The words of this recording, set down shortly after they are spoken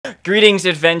Greetings,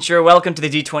 adventure. Welcome to the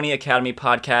D20 Academy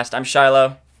podcast. I'm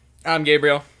Shiloh. I'm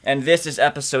Gabriel. And this is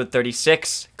episode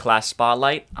 36, Class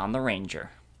Spotlight on the Ranger.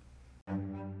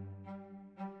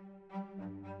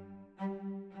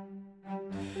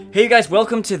 Hey guys,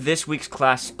 welcome to this week's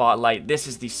Class Spotlight. This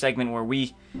is the segment where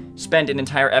we spend an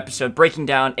entire episode breaking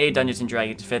down a Dungeons &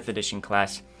 Dragons 5th edition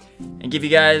class and give you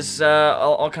guys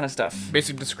all kind of stuff.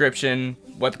 Basic description,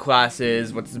 what the class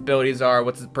is, what its abilities are,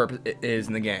 what its purpose is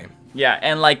in the game. Yeah,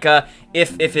 and like,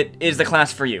 if it is the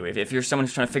class for you, if you're someone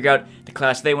who's trying to figure out the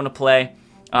class they want to play,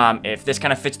 if this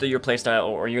kind of fits your playstyle,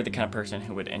 or you're the kind of person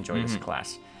who would enjoy this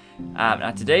class.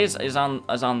 Now today is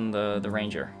on the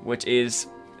Ranger, which is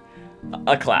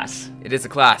a class. It is a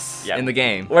class in the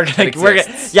game. We're gonna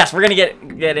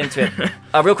get into it.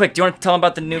 Real quick, do you want to tell them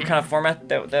about the new kind of format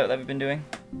that we've been doing?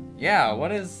 Yeah,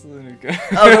 what is...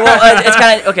 It's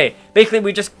kind of okay. Basically,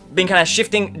 we've just been kind of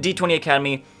shifting D20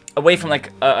 Academy away from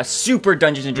like a super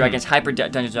Dungeons and Dragons, hyper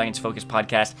Dungeons and Dragons focused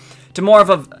podcast to more of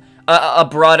a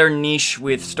broader niche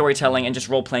with storytelling and just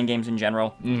role playing games in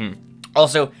general.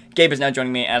 Also, Gabe is now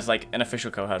joining me as like an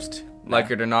official co-host. Like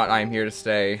it or not, I am here to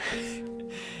stay.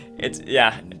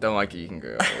 Don't like it, you can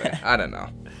go away. I don't know.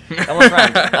 Almost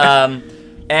rhymed.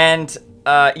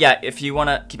 If you want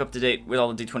to keep up to date with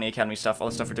all the D20 Academy stuff, all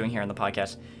the stuff we're doing here on the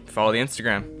podcast, follow the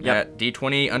Instagram at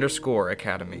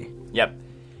D20_Academy. Yep.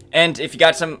 And if you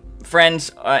got some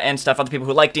friends and stuff, other people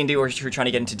who like D&D or who are trying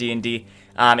to get into D&D,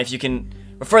 if you can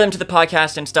refer them to the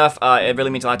podcast and stuff, it really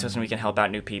means a lot to us, and we can help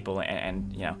out new people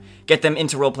and you know, get them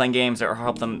into role-playing games or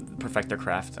help them perfect their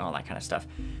craft and all that kind of stuff.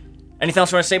 Anything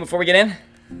else you want to say before we get in?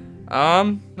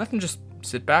 Nothing. Just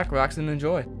sit back, relax, and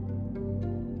enjoy.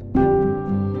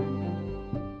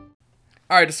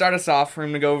 Alright, to start us off, we're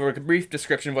going to go over a brief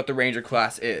description of what the Ranger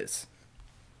class is.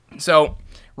 So,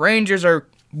 Rangers are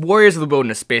warriors of the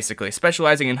wilderness, basically,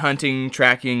 specializing in hunting,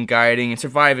 tracking, guiding, and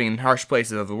surviving in harsh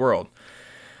places of the world.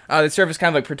 They serve as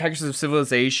kind of like protectors of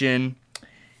civilization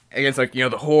against, like, you know,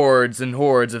 the hordes and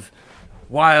hordes of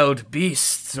wild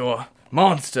beasts or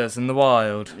monsters in the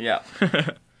wild. Yeah.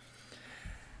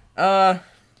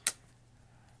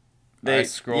 They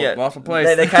scroll multiple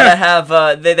places. They kind of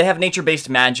have they have nature-based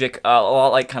magic, a lot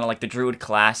like kind of like the Druid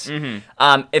class.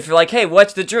 If you're like, hey,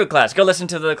 what's the Druid class? Go listen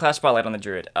to the Class Spotlight on the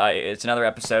Druid. It's another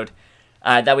episode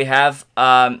that we have. Go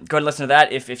ahead and listen to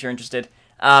that if you're interested.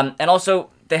 And also,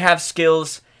 they have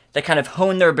skills that kind of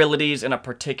hone their abilities in a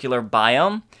particular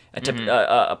biome,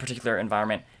 a particular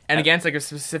environment, and against like a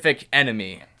specific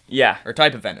enemy. Yeah. Or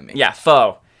type of enemy. Yeah,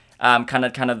 foe. Kind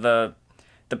of the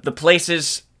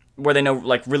places where they know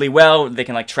like really well, they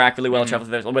can like track really well, travel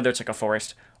through, whether it's like a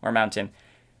forest or a mountain,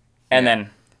 and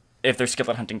then if they're skilled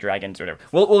at hunting dragons or whatever,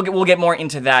 we'll get more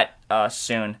into that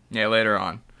soon. Yeah, later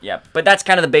on. Yeah, but that's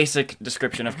kind of the basic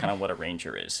description of kind of what a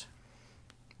ranger is.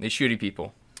 They shooty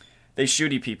people.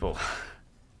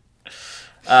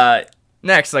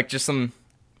 Next, like just some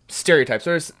stereotypes.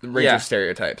 What are ranger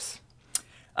stereotypes?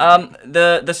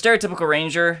 The stereotypical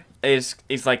ranger is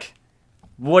like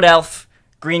wood elf,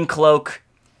 green cloak,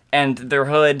 and their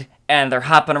hood, and they're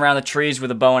hopping around the trees with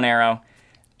a bow and arrow.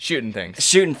 Shooting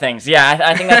things. Yeah,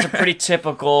 I think that's a pretty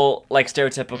typical, like,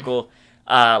 stereotypical,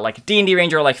 like, D&D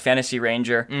ranger or, like, fantasy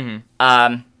ranger.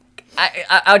 I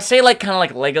would say, like, kind of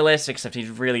like Legolas, except he's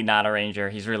really not a ranger.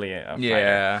 He's really a fighter.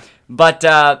 Yeah. But,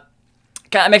 kind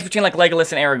of mix between, like,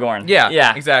 Legolas and Aragorn.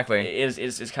 Yeah, exactly.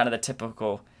 Is kind of the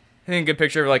typical... I think a good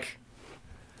picture of, like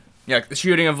the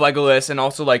shooting of Legolas, and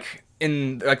also, like,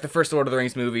 in, like, the first Lord of the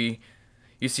Rings movie,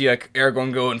 you see, like,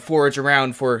 Aragorn go and forage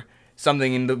around for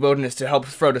something in the wilderness to help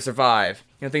Frodo survive.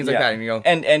 You know, things like that. And you go...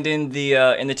 And in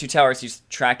the Two Towers, he's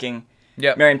tracking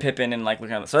Merry and Pippin and, like,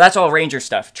 looking at... So that's all ranger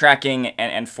stuff. Tracking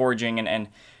and foraging and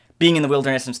being in the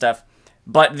wilderness and stuff.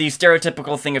 But the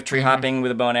stereotypical thing of tree hopping with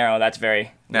a bow and arrow, that's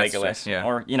very Legolas. Yeah.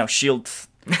 Or, you know, shield sliding.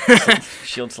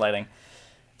 Shield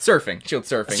surfing.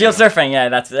 Surfing, yeah,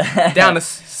 that's... Down the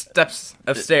steps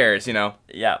of stairs, you know.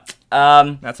 Yeah.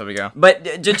 That's how we go.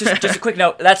 But just a quick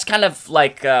note, that's kind of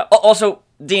like... also,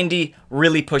 D&D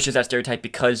really pushes that stereotype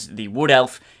because the wood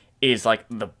elf is, like,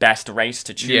 the best race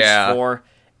to choose for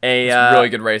a... It's a really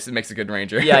good race. It makes a good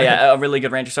ranger. a really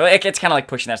good ranger. So it's kind of like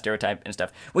pushing that stereotype and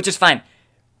stuff, which is fine.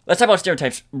 Let's talk about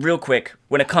stereotypes real quick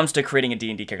when it comes to creating a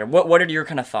D&D character. What are your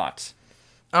kind of thoughts?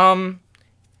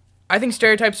 I think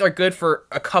stereotypes are good for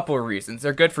a couple of reasons.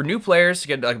 They're good for new players to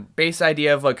get like, a base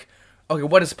idea of, like, okay,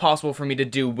 what is possible for me to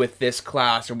do with this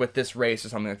class or with this race or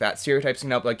something like that. Stereotypes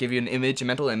can help, like, give you an image, a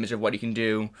mental image of what you can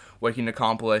do, what you can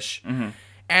accomplish.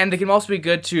 And they can also be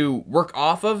good to work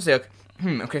off of. Say, like,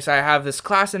 okay, so I have this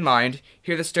class in mind.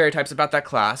 Here are the stereotypes about that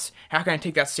class. How can I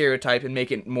take that stereotype and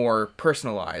make it more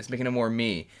personalized, making it more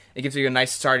me? It gives you a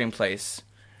nice starting place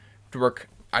to work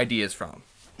ideas from.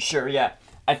 Sure, yeah.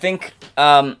 I think,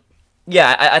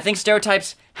 I think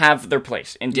stereotypes have their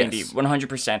place in D&D, Yes.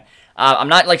 100%. I'm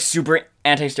not, like, super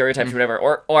anti-stereotypes or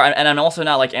whatever, and I'm also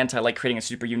not, like, anti, like, creating a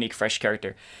super unique, fresh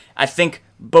character. I think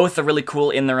both are really cool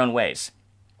in their own ways.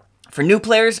 For new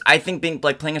players, I think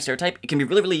playing a stereotype, it can be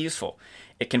really, really useful.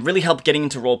 It can really help getting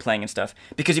into role-playing and stuff,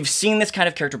 because you've seen this kind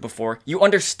of character before, you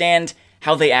understand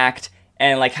how they act,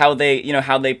 and, like, how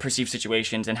they perceive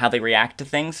situations, and how they react to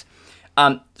things.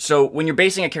 So when you're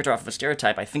basing a character off of a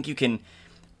stereotype, I think you can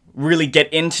really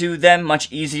get into them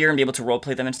much easier and be able to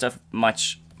roleplay them and stuff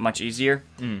much easier.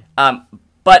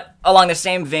 But along the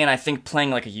same vein, I think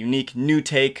playing like a unique new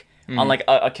take on like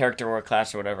a character or a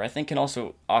class or whatever, I think can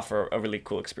also offer a really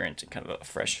cool experience and kind of a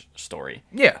fresh story.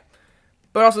 Yeah.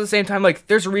 But also at the same time, like,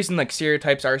 there's a reason, like,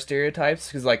 stereotypes are stereotypes,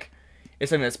 because, like, it's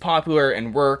something that's popular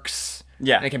and works,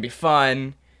 Yeah. and it can be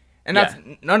fun, and that's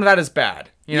none of that is bad.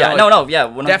 You know, Yeah, like, no,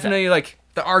 100%. definitely, like,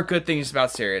 there are good things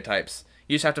about stereotypes.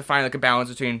 You just have to find, like, a balance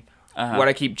between what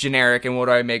I keep generic and what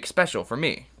I make special for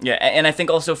me. Yeah, and I think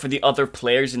also for the other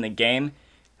players in the game,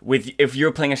 if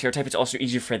you're playing a stereotype, it's also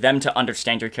easier for them to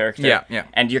understand your character. Yeah.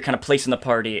 And your kind of place in the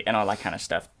party and all that kind of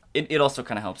stuff. It also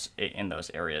kind of helps in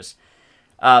those areas.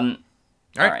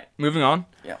 All right, moving on.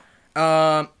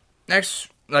 Yeah. Next,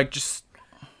 like, just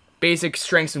basic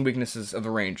strengths and weaknesses of the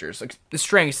Rangers. Like, the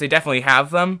strengths, they definitely have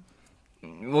them.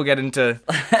 We'll get into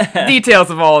details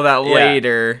of all of that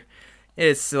later.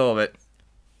 It's a little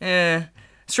bit...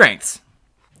 Strengths.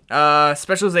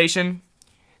 Specialization.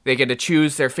 They get to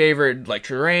choose their favorite, like,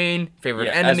 terrain, favorite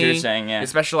Yeah, enemy. as you were saying, yeah. They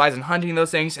specialize in hunting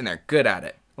those things, and they're good at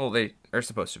it. Well, they are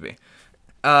supposed to be.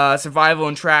 Survival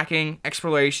and tracking,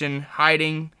 exploration,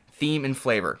 hiding, theme, and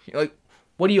flavor. Like,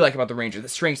 what do you like about the Ranger? The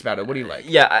strengths about it. What do you like?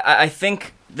 Yeah, I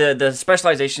think the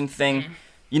specialization thing,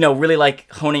 really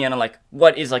like honing in on like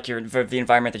what is like the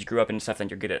environment that you grew up in and stuff that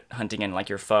you're good at hunting and like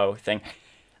your foe thing.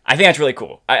 I think that's really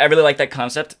cool. I really like that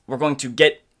concept. We're going to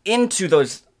get into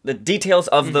the details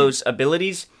of those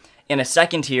abilities in a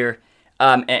second here,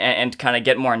 and kind of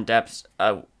get more in depth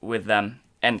with them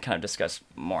and kind of discuss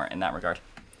more in that regard.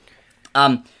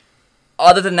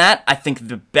 Other than that, I think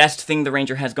the best thing the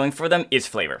Ranger has going for them is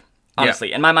flavor.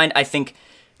 Honestly, in my mind, I think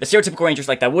the stereotypical Rangers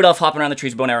like that Wood Elf hopping around the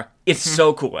trees, bow and arrow, it's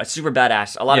so cool. It's super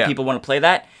badass. A lot of people want to play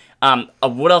that. A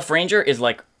Wood Elf Ranger is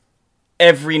like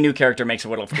every new character makes a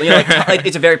Wood Elf. Like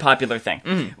it's a very popular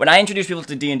thing. When I introduce people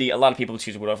to D&D, a lot of people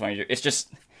choose Wood Elf Ranger. It's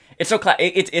so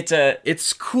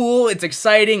It's cool. It's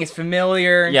exciting. It's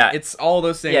familiar. Yeah. It's all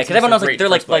those things. yeah, because everyone knows It's a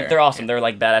like great they're awesome. They're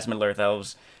like badass Middle Earth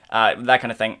elves, that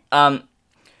kind of thing.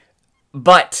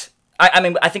 But I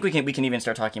mean, I think we can even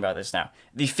start talking about this now.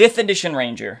 The 5th edition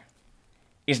Ranger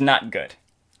is not good.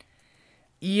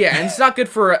 Yeah, and it's not good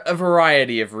for a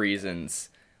variety of reasons.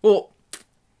 Well,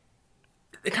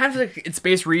 the kind of like its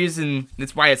base reason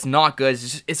that's why it's not good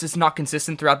is it's just not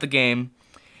consistent throughout the game,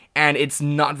 and it's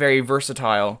not very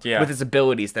versatile with its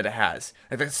abilities that it has.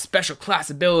 Like the special class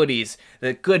abilities,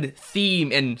 the good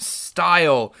theme and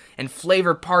style and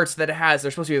flavor parts that it has,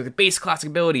 they're supposed to be like the base classic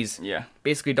abilities. Yeah.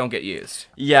 Basically don't get used.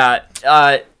 Yeah,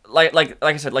 like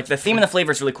I said, like the theme and the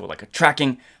flavor is really cool. Like a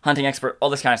tracking, hunting expert, all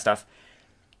this kind of stuff.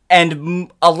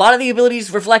 And a lot of the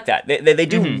abilities reflect that. They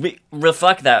do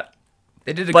reflect that.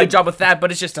 They did a good job with that,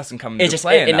 but it just doesn't come into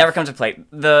play It never comes to play.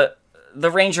 The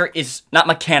Ranger is not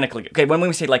mechanically good. Okay, when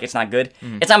we say like it's not good,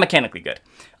 it's not mechanically good.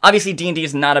 Obviously, D&D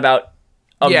is not about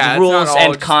rules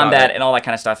and combat and all that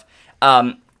kind of stuff.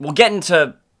 We'll get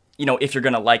into if you're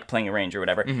gonna like playing a Ranger or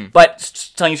whatever.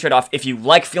 But telling you straight off, if you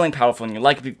like feeling powerful and you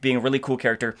like being a really cool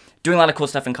character, doing a lot of cool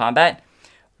stuff in combat,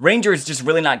 Ranger is just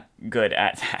really not good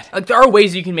at that. Like there are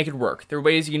ways you can make it work. There are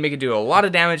ways you can make it do a lot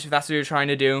of damage if that's what you're trying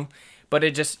to do. But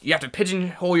you have to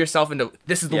pigeonhole yourself into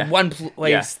this is the one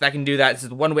place that can do that. This is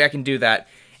the one way I can do that,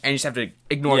 and you just have to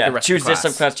ignore the rest choose of the class.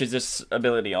 This subclass, choose this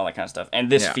ability, all that kind of stuff, and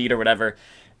this feat or whatever.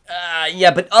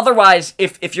 But otherwise,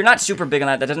 if you're not super big on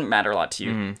that, that doesn't matter a lot to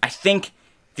you. I think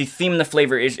the theme and the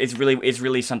flavor is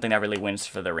really something that really wins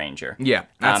for the Ranger. Yeah,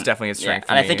 that's definitely a strength.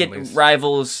 And I think it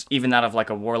rivals even that of like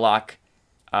a Warlock,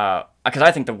 because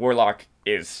I think the Warlock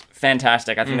is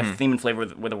fantastic. I think the theme and flavor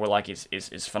with the Warlock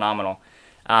is phenomenal.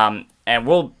 And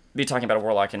we'll be talking about a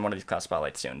Warlock in one of these class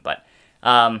spotlights soon, but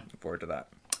look forward to that.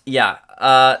 Yeah,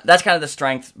 that's kind of the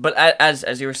strength. But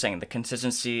as you were saying, the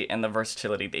consistency and the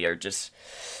versatility, they are just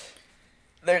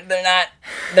they're not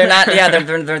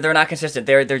consistent.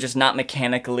 They're just not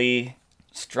mechanically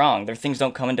strong. Their things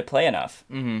don't come into play enough.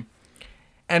 And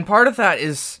part about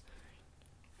its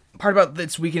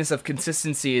weakness of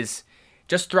consistency is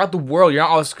just throughout the world, you're not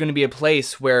always going to be a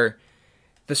place where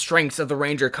the strengths of the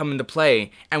Ranger come into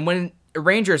play. And when a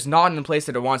ranger's not in the place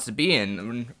that it wants to be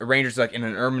in. A ranger's like in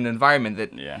an urban environment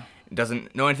that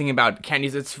doesn't know anything about, can't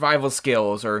use its survival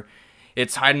skills or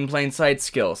its hide in plain sight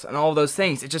skills and all of those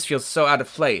things. It just feels so out of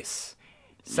place,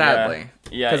 sadly.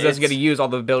 Yeah, because it doesn't get to use all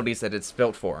the abilities that it's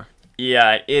built for.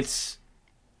 Yeah, it's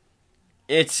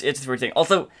the weird thing.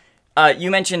 Also, you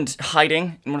mentioned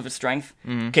hiding in one of its strengths.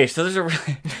 Okay, so there's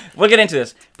a we'll get into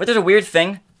this, but there's a weird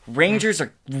thing. Rangers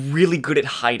are really good at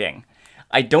hiding.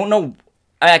 I don't know.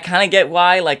 I kind of get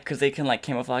why, like, because they can like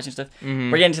camouflage and stuff. We're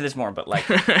getting into this more, but like,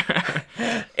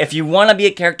 if you want to be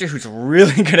a character who's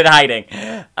really good at hiding,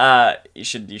 you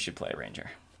should play a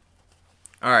ranger.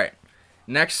 All right.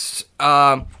 Next,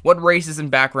 what races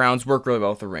and backgrounds work really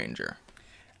well with a ranger?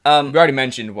 We already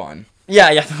mentioned one.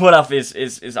 Yeah. What Elf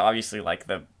is obviously like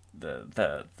the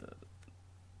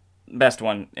best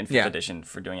one in 5th edition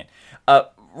for doing it.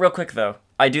 Real quick though,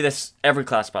 I do this every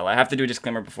class battle. I have to do a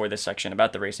disclaimer before this section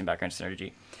about the race and background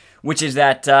synergy, which is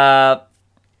that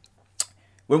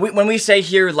when we say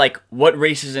here like what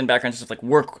races and backgrounds stuff like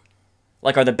work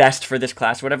like are the best for this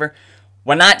class or whatever,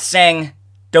 we're not saying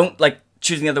don't like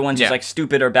choosing the other ones is like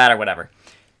stupid or bad or whatever.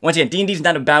 Once again, D&D is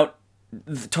not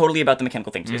totally about the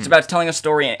mechanical things. It's about telling a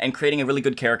story and creating a really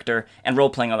good character and role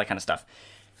playing all that kind of stuff.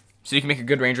 So you can make a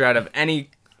good ranger out of any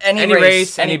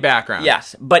race, any background.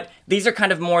 Yes, but these are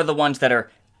kind of more the ones that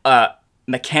are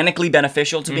mechanically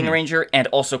beneficial to being a ranger and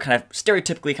also kind of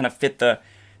stereotypically kind of fit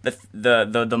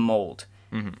the mold.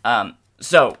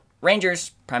 So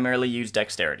rangers primarily use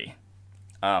dexterity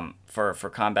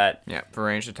for combat. Yeah, for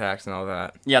ranged attacks and all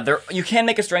that. Yeah, you can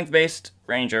make a strength-based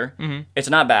ranger. It's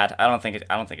not bad. I don't think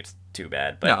it's too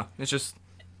bad. But no, it's just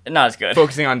not as good.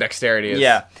 Focusing on dexterity.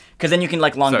 Yeah, because then you can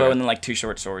like longbow and then like 2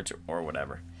 short swords or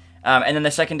whatever. And then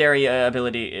the secondary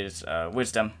ability is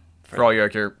wisdom. For all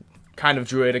your kind of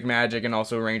druidic magic and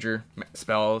also ranger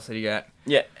spells that you get.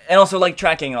 Yeah, and also like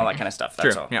tracking and all that kind of stuff.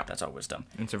 That's True. all. Yeah. That's all wisdom.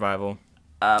 And survival.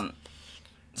 So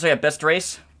yeah, best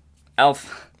race,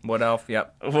 elf. What elf?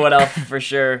 Yep. What elf for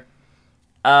sure.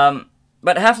 But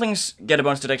halflings get a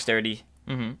bonus to dexterity.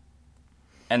 And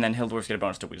then hill dwarves get a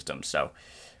bonus to wisdom. So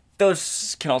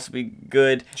those can also be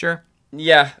good. Sure.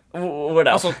 Yeah. What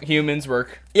else? Also, humans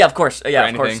work. Yeah, of course. Yeah,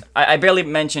 of course. I barely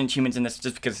mentioned humans in this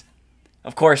just because,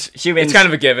 of course, humans. It's kind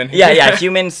of a given. Yeah.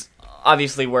 Humans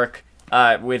obviously work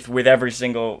with every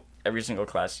single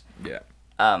class. Yeah.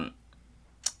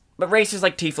 But races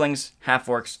like tieflings,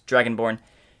 half-orcs, dragonborn,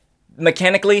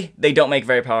 mechanically they don't make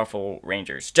very powerful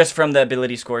rangers. Just from the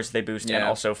ability scores they boost, and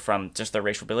also from just their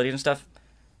racial abilities and stuff,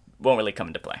 won't really come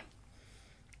into play.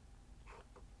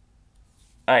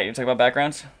 All right, you talk about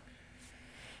backgrounds.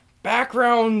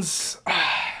 Backgrounds.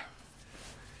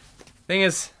 Thing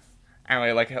is, I don't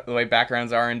really like the way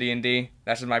backgrounds are in D&D.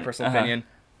 That's just my personal opinion.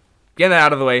 Getting that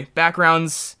out of the way.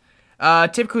 Backgrounds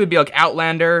typically would be like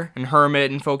Outlander and Hermit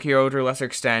and Folk Hero to a lesser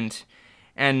extent,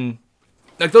 and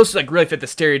like those like really fit the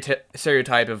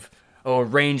stereotype of a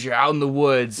ranger out in the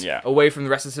woods, away from the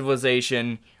rest of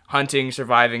civilization, hunting,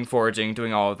 surviving, foraging,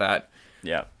 doing all of that.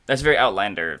 Yeah, that's very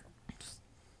Outlander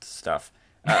stuff.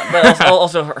 But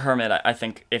also Hermit, I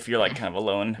think, if you're like kind of a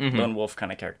lone wolf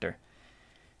kind of character.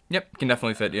 Yep, can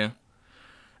definitely fit you.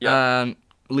 Yeah.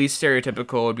 Least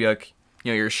stereotypical would be like,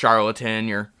 your charlatan,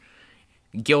 your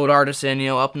guild artisan,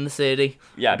 up in the city,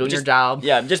 doing your job.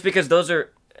 Yeah, just because those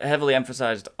are heavily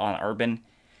emphasized on urban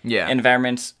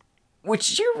environments,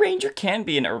 which your ranger can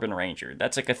be an urban ranger.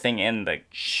 That's like a thing in the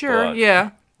book.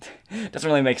 Yeah. Doesn't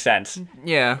really make sense.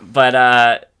 Yeah.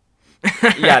 But,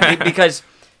 because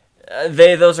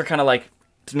those are kind of like,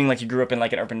 to mean like you grew up in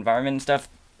like an urban environment and stuff.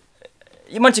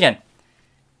 Once again,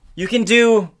 you can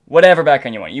do whatever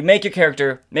background you want. You make your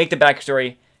character, make the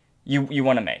backstory you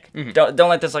want to make. Don't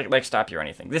let this like stop you or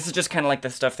anything. This is just kind of like the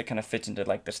stuff that kind of fits into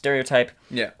like the stereotype,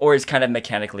 or is kind of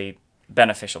mechanically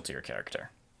beneficial to your character.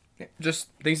 Yeah, just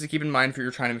things to keep in mind if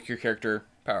you're trying to make your character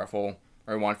powerful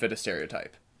or want to fit a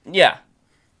stereotype. Yeah.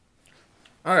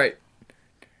 All right.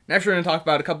 Next, we're going to talk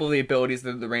about a couple of the abilities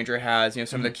that the ranger has.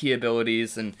 Some of the key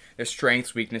abilities and their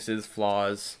strengths, weaknesses,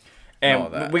 flaws. And all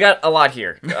that. We got a lot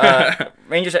here.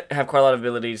 Rangers have quite a lot of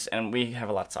abilities, and we have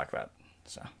a lot to talk about.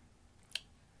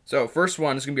 So first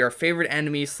one is going to be our favorite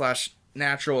enemy /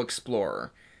 natural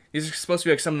explorer. These are supposed to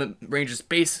be like some of the ranger's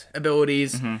base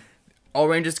abilities. All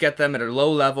rangers get them at a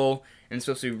low level, and it's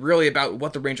supposed to be really about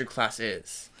what the ranger class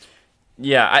is.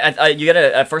 Yeah, you get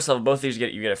at first level. Both of these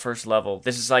you get at first level.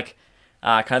 This is like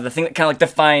kind of the thing that kind of like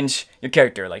defines your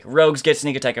character. Like rogues get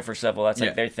sneak attack at first level. That's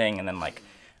like their thing, and then like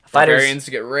fighters Barbarians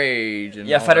get rage. And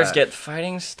fighters get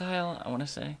fighting style. I want to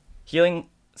say healing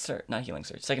surge, not healing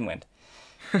surge. Second wind.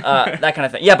 That kind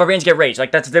of thing. Yeah, barbarians get rage.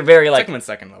 Like they're very like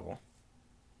second level.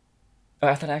 Oh,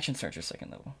 I thought action surge was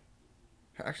second level.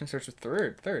 Action starts with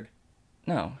third.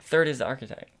 No, third is the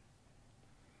archetype.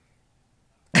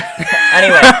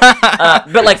 Anyway,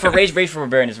 but like for Rage for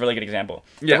Barbarian is a really good example.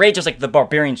 Yeah. The Rage is like the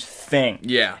Barbarian's thing.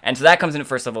 Yeah. And so that comes in at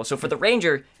first level. So for the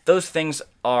Ranger, those things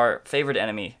are Favored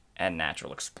Enemy and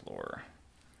Natural Explorer.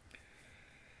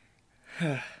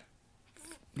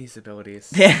 These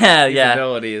abilities. Yeah, These yeah.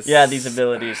 abilities. Yeah, these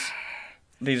abilities.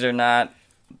 These are not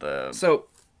the... So,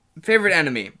 favorite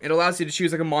enemy. It allows you to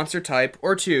choose like a monster type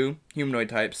or two humanoid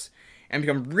types and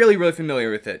become really, really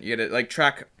familiar with it. You get to like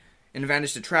an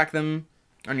advantage to track them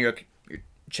on your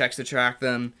checks to track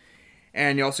them,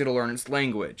 and you also get to learn its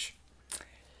language.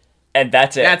 And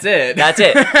that's it. That's it. That's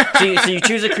it. So you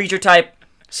choose a creature type,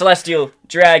 Celestial,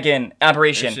 Dragon,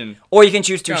 Aberration, or you can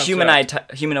choose two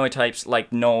humanoid types like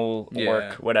Gnoll,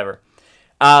 Orc, whatever.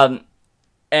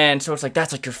 And so it's like,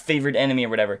 that's like your favorite enemy or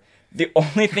whatever. The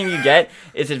only thing you get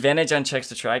is advantage on checks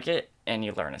to track it, and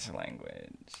you learn its language.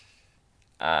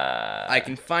 I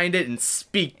can find it and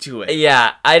speak to it.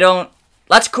 Yeah, I don't...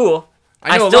 That's cool.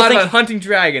 I know a lot about hunting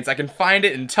dragons. I can find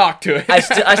it and talk to it. I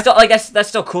still like that's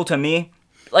still cool to me.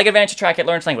 Like advantage to track it,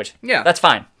 learn its language. Yeah. That's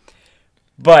fine.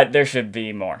 But there should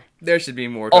be more. There should be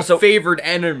more. Also, favored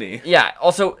enemy. Yeah,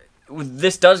 also...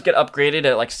 This does get upgraded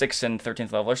at like 6th and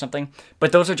 13th level or something,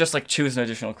 but those are just like choose an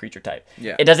additional creature type.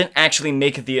 Yeah. It doesn't actually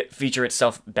make the feature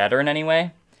itself better in any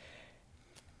way.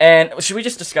 And should we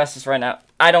just discuss this right now?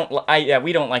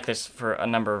 We don't like this for a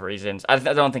number of reasons. I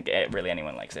don't think really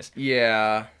anyone likes this.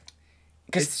 Yeah.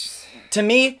 Because to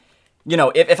me, you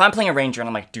know, if I'm playing a ranger and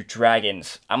I'm like, dude,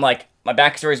 dragons, I'm like, my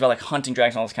backstory is about like hunting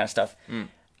dragons and all this kind of stuff.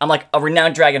 I'm like a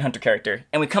renowned dragon hunter character,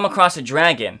 and we come across a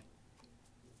dragon.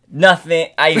 Nothing.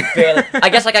 I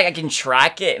guess like I can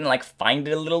track it and like find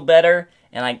it a little better,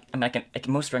 and I can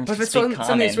most dragons. But if it's speak something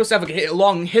common. you're supposed to have like a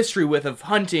long history with of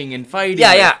hunting and fighting.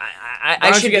 Yeah.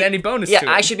 I should get any bonus. Yeah, to it?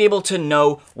 I should be able to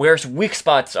know where its weak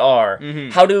spots are,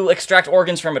 how to extract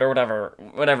organs from it, or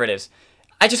whatever it is.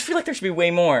 I just feel like there should be way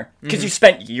more because you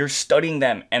spent years studying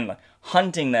them and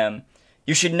hunting them.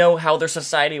 You should know how their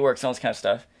society works and all this kind of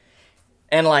stuff.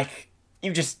 And like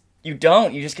you just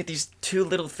get these two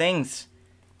little things.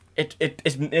 It's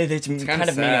kind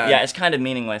of it's kind of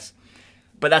meaningless.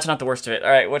 But that's not the worst of it. All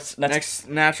right, what's next?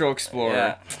 Natural Explorer.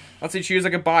 Yeah. Let's say you choose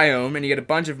like a biome and you get a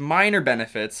bunch of minor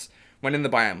benefits when in the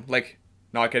biome, like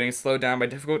not getting slowed down by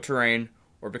difficult terrain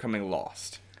or becoming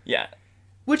lost. Yeah.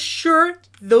 Which sure,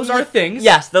 those are things.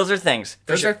 Yes, those are things.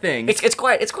 Those are things. It's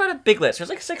quite a big list. There's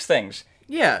like 6 things.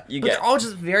 Yeah, but they're all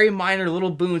just very minor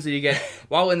little boons that you get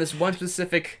while in this one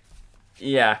specific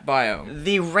biome.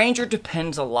 The ranger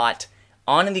depends a lot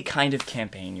on the kind of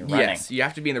campaign you're running. Yes, you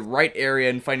have to be in the right area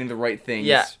and finding the right things.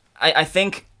 Yeah, I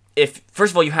think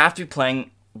first of all, you have to be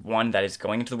playing one that is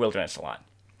going into the wilderness a lot.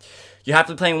 You have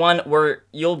to be playing one where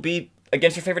you'll be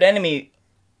against your favorite enemy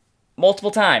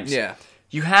multiple times. Yeah.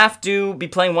 You have to be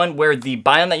playing one where the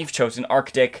biome that you've chosen,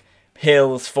 Arctic,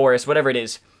 hills, forest, whatever it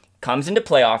is, comes into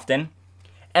play often.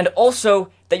 And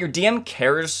also that your DM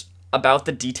cares about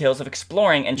the details of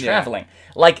exploring and traveling.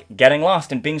 Like getting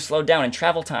lost and being slowed down in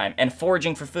travel time and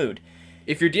foraging for food.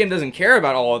 If your DM doesn't care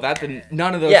about all of that, then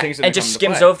none of those things are going to come into play. and just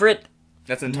skims over it.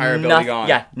 That's an entire ability gone.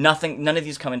 Yeah, nothing. None of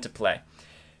these come into play.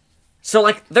 So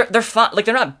like they're fun. Like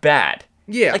they're not bad.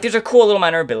 Yeah. Like these are cool little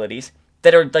minor abilities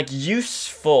that are like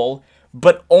useful,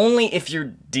 but only if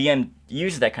your DM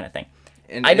uses that kind of thing.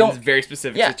 In very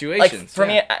specific situations. Like for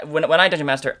me, when I Dungeon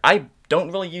Master, I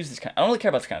don't really use this kind. I don't really care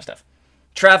about this kind of stuff.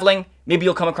 Traveling, maybe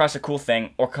you'll come across a cool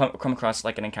thing or come across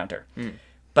like an encounter.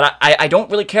 But I don't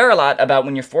really care a lot about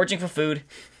when you're foraging for food.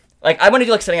 Like I want to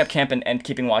do like setting up camp and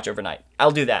keeping watch overnight.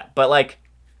 I'll do that. But like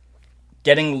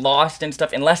getting lost and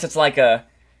stuff, unless it's like a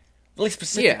really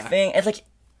specific thing, it's like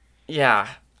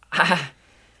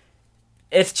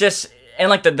it's just, and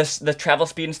like the travel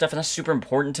speed and stuff is not super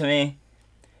important to me.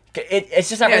 It's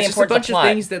just not really important. It's just a bunch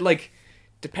of things that like,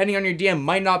 depending on your DM,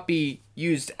 might not be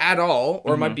used at all,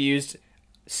 or might be used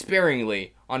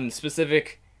sparingly on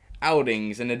specific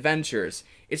outings and adventures.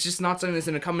 It's just not something that's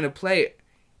going to come into play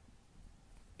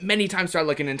many times throughout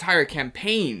like an entire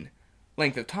campaign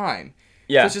length of time.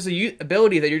 Yeah. So it's just a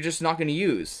ability that you're just not going to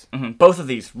use. Both of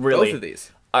these really. Both of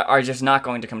these are just not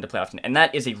going to come to play often, and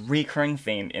that is a recurring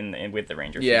theme in with the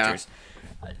Ranger features.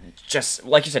 Just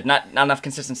like you said, not enough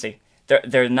consistency.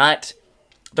 They're not.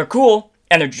 They're cool,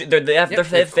 and they have cool,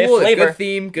 flavor. Good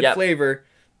theme, good flavor.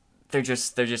 They're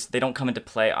just they don't come into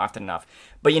play often enough.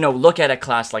 But look at a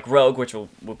class like Rogue, which we'll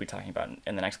be talking about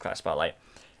in the next class spotlight.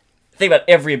 Think about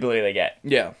every ability they get.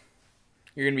 Yeah,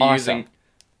 you're gonna be using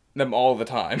them all the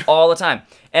time. All the time,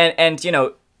 and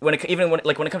when it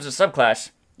comes to subclass,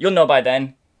 you'll know by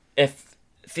then if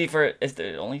Thiefer is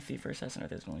there only Thiefer Assassin or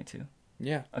there's only 2.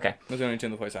 Yeah. Okay. Those are the only two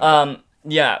in the voice acting.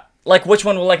 Yeah. Like, which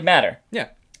one will, like, matter? Yeah.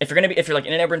 If you're like,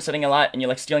 in an airborne setting a lot and you're,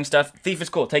 like, stealing stuff, thief is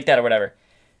cool. Take that or whatever.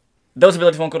 Those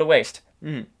abilities won't go to waste.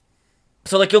 Mhm.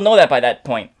 So, like, you'll know that by that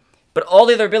point. But all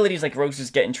the other abilities, like, rogues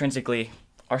just get intrinsically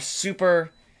are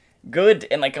super good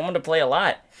and, like, I want to play a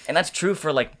lot. And that's true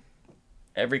for, like,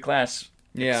 every class.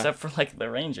 Yeah. Except for, like, the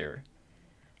ranger.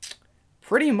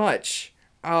 Pretty much.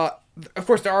 Of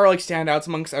course, there are, like, standouts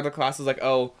amongst other classes, like,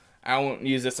 oh, I won't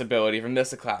use this ability from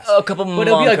this class. A couple But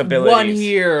it'll be, like, abilities. one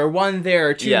here, or one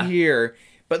there, two Yeah. here.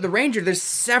 But the ranger, there's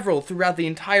several throughout the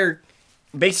entire...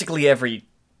 Basically every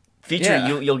feature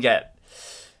Yeah. you'll get.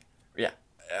 Yeah.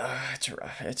 It's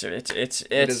rough. It's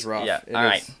It is rough. Yeah. It All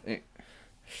is- right.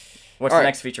 What's All the right.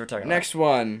 next feature we're talking about? Next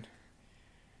one.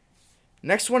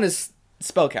 Next one is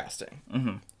spellcasting.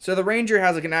 Mm-hmm. So the ranger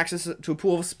has like an access to a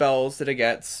pool of spells that it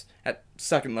gets at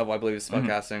second level, I believe, is Mm-hmm.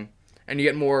 spellcasting, and you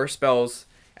get more spells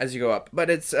as you go up. But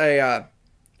it's a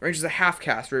ranger's a half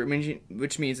caster,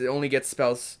 which means it only gets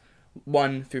spells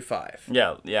 1 through 5,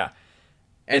 Yeah. Yeah.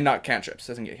 and not cantrips.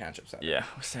 Doesn't get cantrips. Yeah.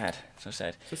 Sad. So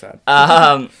sad. So sad.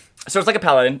 So it's like a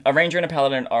paladin. A ranger and a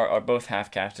paladin are both half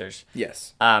casters.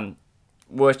 Yes.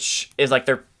 Which is like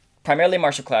they're primarily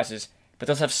martial classes, but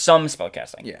those have some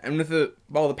spellcasting. Yeah, and with the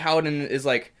paladin is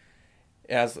like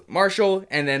it has martial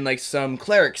and then like some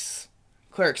cleric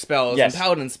spells Yes. and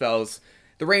paladin spells.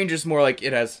 The ranger's more like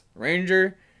it has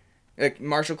ranger, like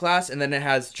martial class, and then it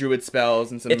has druid spells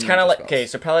and some. It's kind of magic like spells. okay,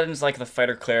 so paladin's like the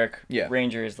fighter cleric. Yeah.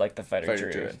 Ranger is like the fighter Fighter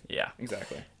druid. druid. Yeah.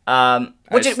 Exactly.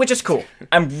 Which is cool.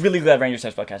 I'm really glad Rangers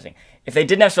have spellcasting. If they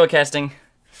didn't have spellcasting,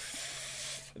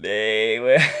 they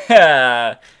would.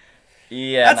 Yeah.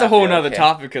 That's a not whole be nother okay.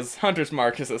 topic because Hunter's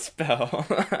Mark is a spell.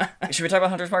 Should we talk about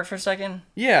Hunter's Mark for a second?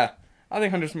 Yeah, I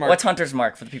think Hunter's Mark. What's Hunter's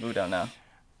Mark for the people who don't know?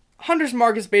 Hunter's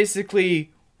Mark is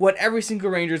basically what every single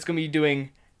ranger is going to be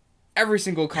doing every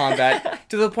single combat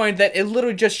to the point that it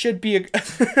literally just should be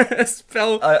a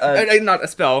spell. Not a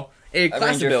spell, a class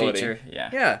ranger ability. feature, yeah.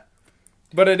 Yeah.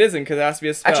 But it isn't because it has to be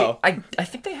a spell. Actually, I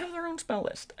think they have their own spell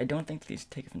list. I don't think these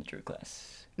take it from the druid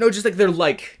class. No, just like they're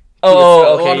like. Oh, druid spell.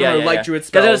 A lot okay, of yeah, them are yeah, like yeah. druid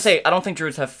 'Cause I was gonna spells. say, I don't think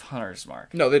druids have Hunter's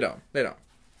Mark. No, they don't. They don't.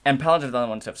 And paladins are the only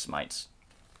ones who have smites.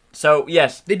 So,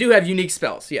 yes. They do have unique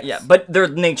spells, yes. Yeah, but they're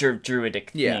nature druidic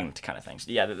Yeah. themed kind of things.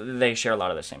 Yeah, they share a lot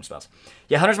of the same spells.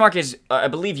 Yeah, Hunter's Mark is, I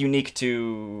believe, unique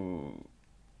to...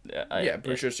 Yeah,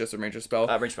 pretty sure it's just a ranger spell.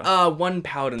 Ranger spell. One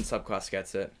paladin subclass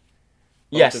gets it.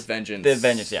 Yes. The Vengeance. The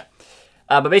Vengeance, yeah.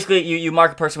 But basically, you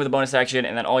mark a person with a bonus action,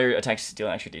 and then all your attacks deal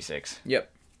an extra d6. Yep.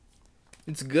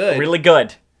 It's good. Really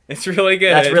good. It's really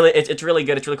good. That's really, it's really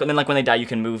good. It's really cool. And then, like, when they die, you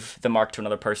can move the mark to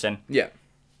another person. Yeah.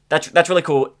 That's really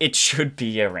cool. It should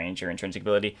be a ranger intrinsic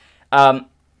ability.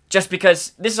 Just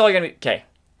because this is all you're gonna be. Okay,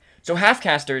 so half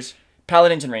casters,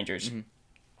 paladins, and rangers. Mm-hmm.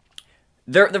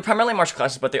 They're primarily martial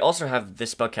classes, but they also have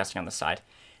this spell casting on the side,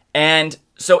 and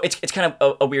so it's kind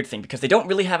of a weird thing because they don't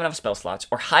really have enough spell slots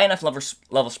or high enough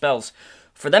level spells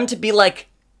for them to be like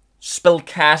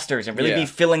spellcasters and really be Yeah.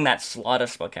 filling that slot of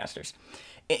spellcasters.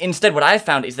 Instead, what I've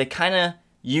found is they kind of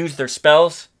use their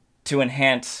spells to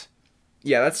enhance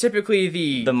Yeah, that's typically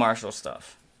the martial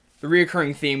stuff.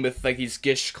 reoccurring theme with like these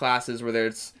Gish classes where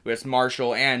it's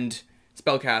martial and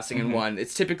spellcasting in one.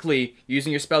 It's typically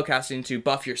using your spellcasting to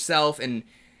buff yourself and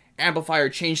amplify or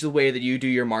change the way that you do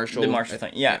your martial. The martial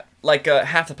thing, yeah. Like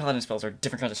half the paladin spells are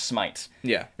different kinds of smites,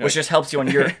 Yeah. which just helps you on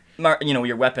your,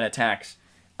 your weapon attacks.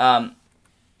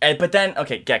 But then,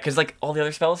 okay, yeah, because like all the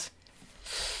other spells,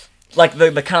 like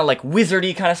the kind of like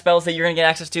wizardy kind of spells that you're gonna get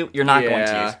access to, you're not going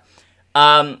to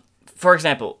use. For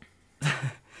example,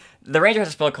 the ranger has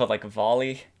a spell called like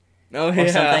volley Oh or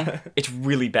yeah. something. It's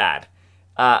really bad.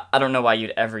 I don't know why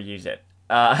you'd ever use it.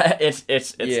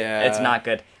 It's not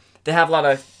good. They have a lot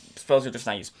of spells you're just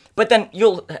not use. But then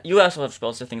you also have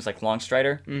spells to things like Long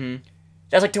Strider. Mm-hmm.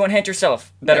 That's like to enhance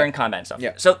yourself better in combat and stuff.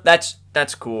 Yeah. So that's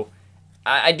cool.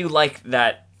 I do like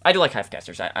that. I do like half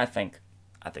casters. I think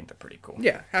they're pretty cool.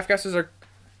 Yeah, half-casters are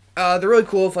they're really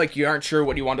cool if like you aren't sure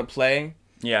what you want to play.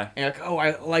 Yeah. And you're like, oh,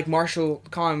 I like martial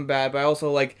combat, but I also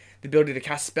like the ability to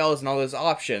cast spells and all those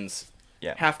options.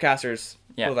 Yeah. Half-casters.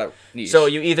 Yeah. Fill that niche. So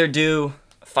you either do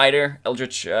fighter,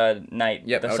 Eldritch Knight,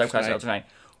 Yep, the Eldritch subclass Knight. Eldritch Knight,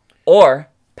 or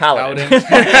Paladin.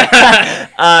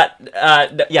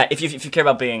 Yeah, if you care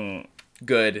about being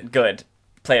good.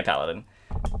 play a Paladin.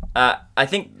 I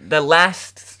think the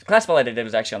last class spell I did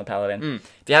was actually on the Paladin.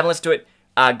 If you haven't listened to it,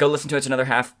 go listen to it. It's another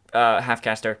half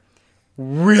caster.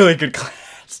 Really good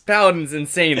class. Paladin's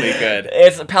insanely good.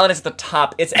 It's Paladin's at the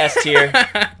top. It's S tier.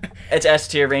 It's S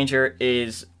tier. Ranger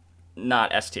is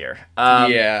not S tier.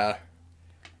 Yeah.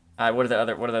 What are the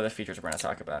other features we're gonna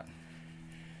talk about?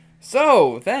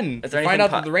 So, then, Is we there find anything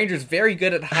out that the Ranger's very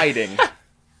good at hiding.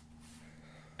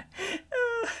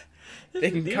 They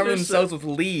can These cover are themselves with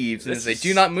leaves, and if This they is-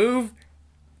 do not move,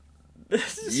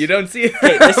 you don't see it.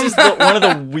 Okay, this is one of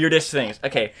the weirdest things.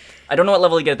 Okay, I don't know what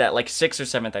level you get at that, like 6th or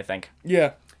 7th, I think.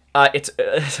 Yeah. It's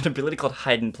an ability called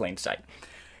Hide in Plain Sight.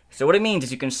 So what it means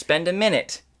is you can spend a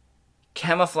minute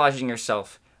camouflaging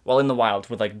yourself while in the wild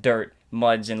with like dirt,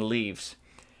 muds, and leaves.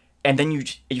 And then you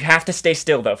have to stay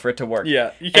still though for it to work.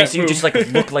 Yeah, you And can't so you move. just like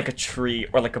look like a tree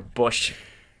or like a bush.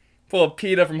 Pull a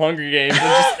PETA from Hunger Games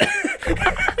and just...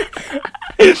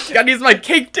 Gotta use my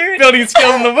cake building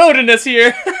skill in the wilderness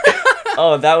here.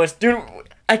 Oh, that was dude.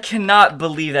 I cannot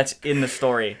believe that's in the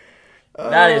story.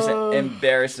 That is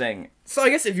embarrassing. So I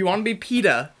guess if you want to be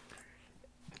PETA,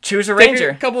 Choose a take ranger.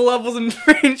 a couple levels in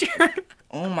Ranger.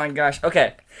 Oh my gosh.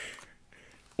 Okay.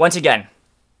 Once again,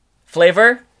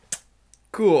 flavor.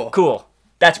 Cool.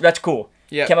 That's cool.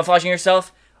 Yeah. Camouflaging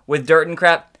yourself with dirt and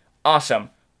crap. Awesome.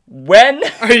 When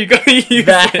Are you gonna use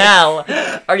the it? hell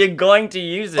are you going to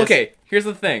use this? Okay, here's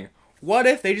the thing. What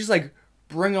if they just like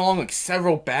bring along like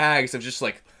several bags of just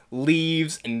like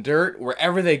leaves and dirt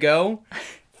wherever they go?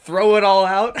 Throw it all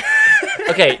out.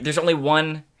 Okay, there's only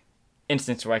one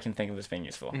instance where I can think of this being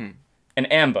useful. An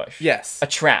ambush. Yes. A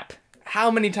trap.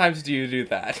 How many times do you do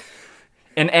that?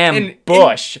 An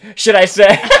ambush, should I say?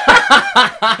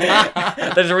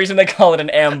 There's a reason they call it an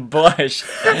ambush.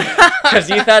 Because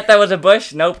you thought that was a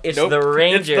bush? Nope, it's Nope, the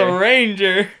ranger. It's the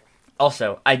Ranger.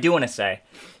 Also, I do want to say,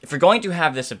 if you're going to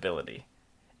have this ability,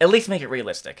 at least make it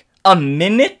realistic. A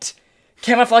minute?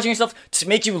 Camouflaging yourself to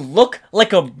make you look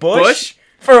like a bush?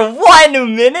 For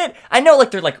 1 minute? I know,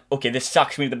 like, they're like, okay, this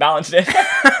sucks, we need to balance it.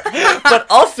 But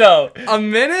also... A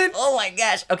minute? Oh my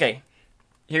gosh. Okay,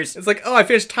 here's... It's like, oh, I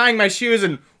finished tying my shoes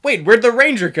and wait, where'd the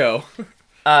Ranger go?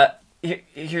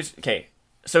 Here's... Okay,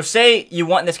 so say you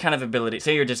want this kind of ability,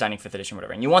 say you're designing 5th edition,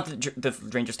 whatever, and you want the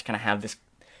Rangers to kind of have this,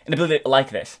 an ability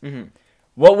like this. Mm-hmm.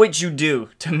 What would you do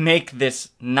to make this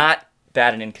not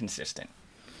bad and inconsistent?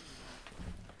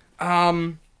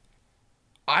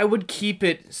 I would keep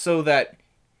it so that,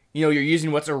 you know, you're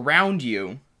using what's around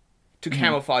you to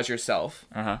camouflage yourself.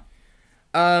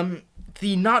 Uh-huh.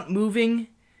 The not moving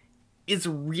is a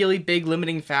really big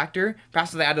limiting factor.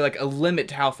 Perhaps if they added like a limit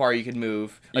to how far you could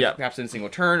move, like Yeah. perhaps in a single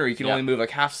turn, or you can Yeah. only move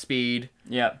like half speed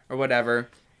Yeah. or whatever.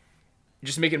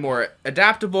 Just make it more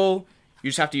adaptable. You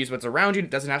just have to use what's around you.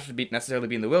 It doesn't have to be necessarily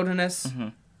be in the wilderness.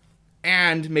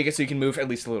 And make it so you can move at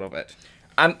least a little bit.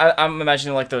 I'm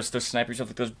imagining like those snipers with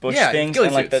like those bush Yeah, things ghillie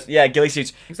and like suits. ghillie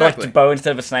suits, Exactly. like the bow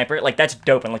instead of a sniper. Like that's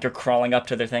dope, and like you're crawling up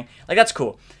to their thing. Like that's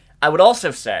cool. I would also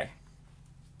say,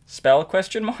 spell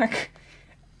question mark,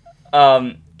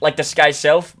 like the sky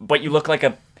self, but you look like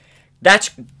a. That's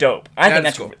dope. I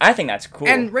think that's cool.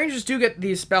 And Rangers do get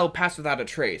the spell Pass Without a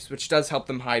Trace, which does help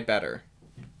them hide better.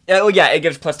 oh yeah, it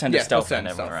gives +10 to Yeah, stealth +10 and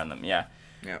everyone stealth. around them. Yeah,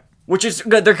 Yeah. which is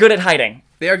good. They're good at hiding,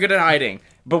 They are good at hiding.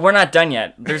 but we're not done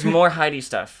yet. There's more hidey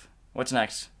stuff. What's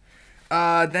next?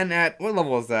 Then at what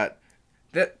level is that?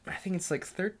 That I think it's like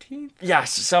 13th. Yeah,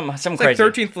 some It's crazy. like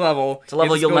 13th level. It's a level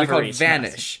you have this you'll ability never called reach.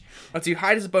 Vanish. Once you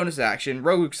hide as a bonus action,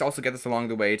 rogues also get this along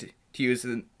the way to use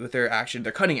with their action,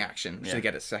 their cunning action, which Yeah. they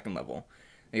get at 2nd level.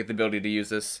 They get the ability to use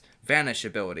this Vanish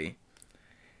ability.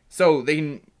 So they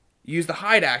can use the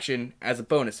hide action as a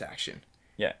bonus action.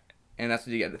 Yeah. And that's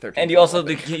what you get at 13th And you level,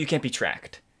 also I think. you can't be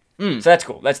tracked. So that's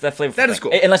cool. That's the flavor. That is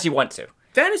cool. Unless you want to.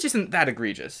 Vanish isn't that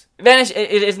egregious. Vanish it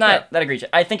is not Yeah. that egregious.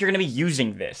 I think you're going to be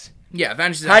using this. Yeah,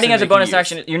 Vanish is Hiding something as a they can bonus use.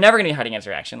 action. You're never going to be hiding as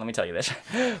your action. Let me tell you this.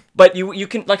 But you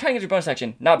can like hiding as your bonus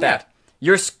action. Not bad.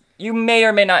 You may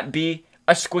or may not be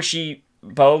a squishy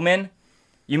bowman.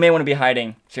 You may want to be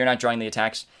hiding so you're not drawing the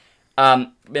attacks. And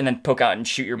then poke out and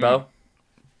shoot your bow.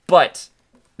 But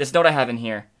this note I have in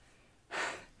here.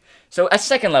 So at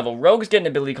 2nd level, rogues get an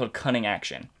ability called Cunning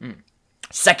Action.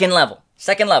 Second level.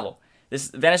 This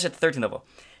Vanish at the 13th level.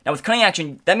 Now with Cunning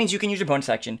Action, that means you can use your bonus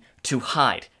action to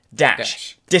hide,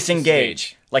 dash,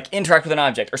 disengage, like interact with an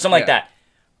object, or something like Yeah.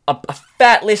 that. A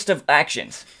fat list of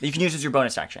actions that you can use as your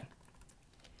bonus action.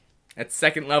 At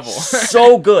 2nd level.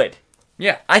 So good.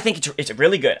 Yeah. I think it's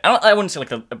really good. I wouldn't say like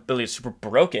the ability is super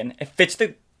broken. It fits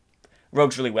the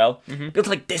rogues really well. Being able to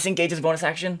like disengage as a bonus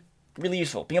action, really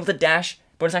useful. Being able to dash,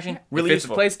 bonus action, really If it's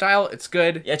useful. play style, it's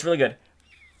good. Yeah, it's really good.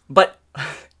 But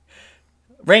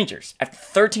Rangers at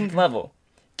 13th level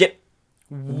get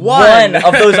one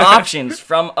of those options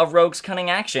from a rogue's cunning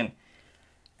action.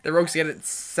 The rogues get it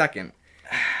 2nd.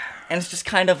 And it's just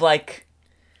kind of like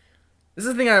This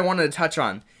is the thing I wanted to touch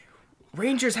on.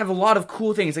 Rangers have a lot of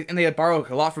cool things, like, and they borrow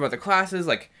a lot from other classes.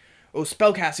 Like,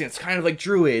 spellcasting, it's kind of like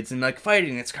druids, and like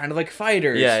fighting, it's kind of like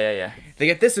fighters. Yeah. They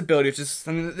get this ability, which is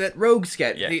something that rogues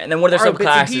get. Yeah, They and then one of their are bits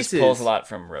and subclasses pieces. pulls a lot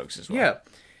from rogues as well. Yeah,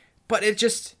 but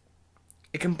it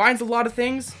combines a lot of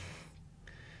things,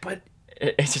 but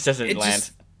It just doesn't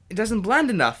land. It doesn't blend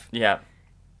enough. Yeah.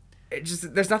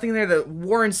 There's nothing there that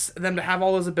warrants them to have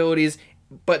all those abilities,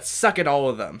 but suck at all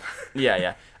of them.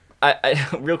 Yeah. I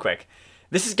real quick,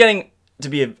 this is getting to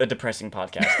be a depressing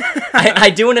podcast. I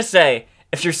do want to say,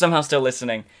 if you're somehow still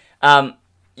listening, right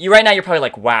now you're probably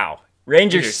like, wow,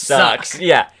 Rangers sucks.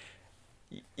 Yeah.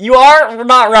 You are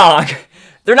not wrong.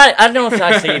 They're not, I don't know if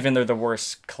I'd say even they're the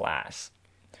worst class.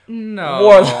 No.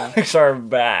 Warlocks are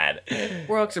bad.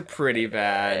 Warlocks are pretty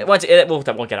bad. We'll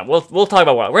get on. We'll talk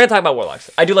about Warlocks. We're gonna talk about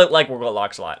Warlocks. I do like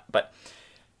Warlocks a lot, but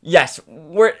yes,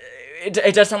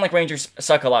 it does sound like Rangers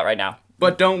suck a lot right now.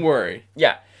 But don't worry.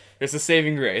 Yeah. There's a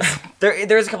saving grace. There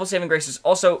is a couple saving graces.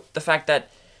 Also, the fact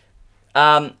that,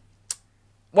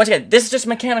 once again, this is just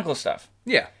mechanical stuff.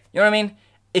 Yeah. You know what I mean?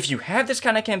 If you have this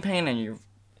kind of campaign and you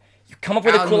come up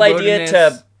with Out a in cool the idea wilderness,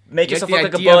 to make yourself look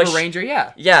like a bush. Of a ranger,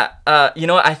 yeah. Yeah. You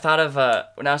know what? I thought of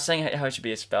when I was saying how it should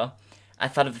be a spell. I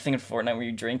thought of the thing in Fortnite where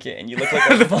you drink it and you look like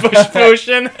a Bush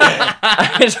potion.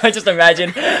 I just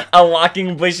imagine a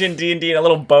walking bush in D&D and a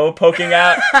little bow poking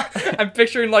out. I'm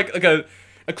picturing like a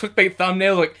clickbait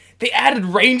thumbnail, like they added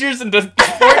rangers into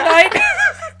Fortnite.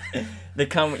 They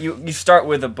come. You start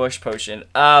with a bush potion.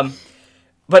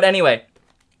 But anyway,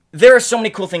 there are so many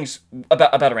cool things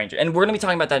about a ranger, and we're gonna be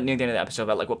talking about that near the end of the episode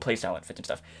about like what playstyle it fits and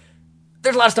stuff.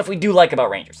 There's a lot of stuff we do like about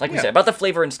rangers, like we said, about the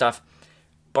flavor and stuff.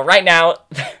 But right now,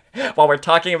 while we're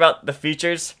talking about the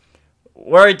features,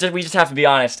 we just have to be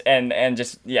honest and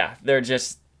just they're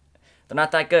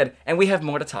not that good, and we have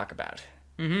more to talk about.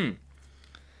 Mm-hmm.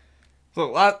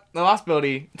 So the last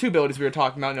ability, two abilities we were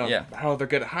talking about, how they're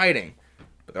good at hiding,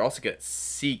 but they're also good at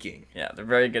seeking. Yeah, they're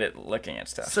very good at looking at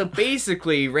stuff. So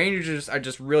basically, rangers are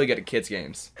just really good at kids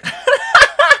games.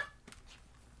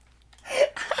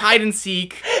 Hide and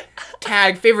seek.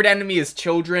 Tag, favorite enemy is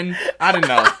children. I don't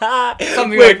know.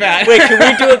 Something like that. Wait,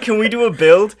 can we do a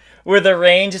build where the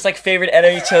range is like favorite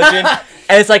enemy children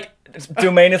and it's like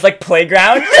domain is like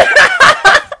playground?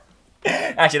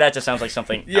 Actually, that just sounds like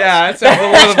something else. That sounds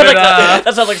a little bit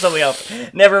that sounds like something else.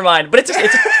 Never mind. But it's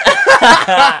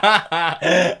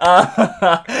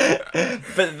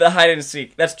but the hide and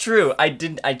seek. That's true. I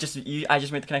just made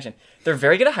the connection. They're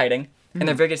very good at hiding and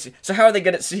they're very good at so how are they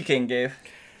good at seeking, Gabe?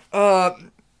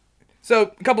 So,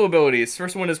 a couple abilities.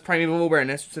 First one is Primeval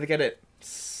Awareness, so they get it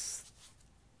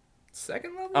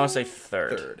second level? I want to say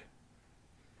third.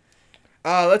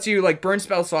 Lets you, like, burn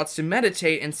spell slots to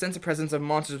meditate and sense the presence of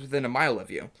monsters within a mile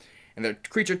of you. And their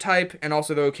creature type, and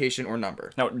also their location or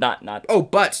number. No, not. Oh,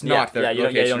 but not their you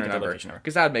location don't or get number. the location number.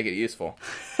 Because that would make it useful.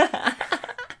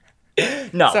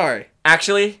 No. Sorry.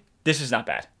 Actually, this is not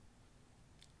bad.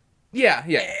 Yeah.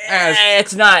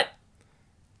 It's not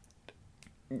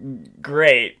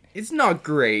great. It's not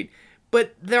great,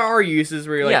 but there are uses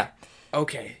where you're like,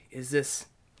 okay, is this...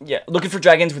 Yeah, looking for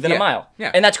dragons within a mile. Yeah.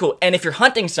 And that's cool. And if you're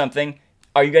hunting something,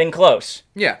 are you getting close?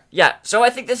 Yeah. Yeah, so I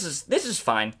think this is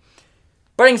fine.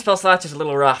 Burning spell slots is a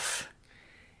little rough.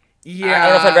 Yeah, I don't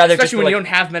know if I'd rather especially just when you don't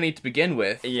have many to begin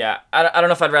with. Yeah, I don't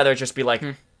know if I'd rather just be like,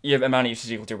 your amount of use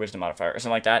is equal to your wisdom modifier or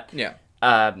something like that. Yeah.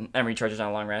 And recharges on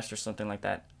a long rest or something like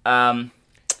that.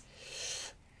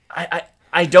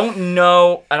 I don't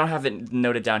know. I don't have it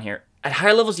noted down here. At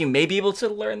higher levels, you may be able to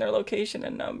learn their location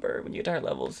and number when you get to higher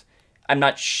levels. I'm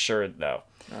not sure, though.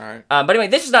 All right. But anyway,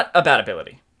 this is not a bad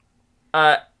ability.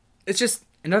 It's just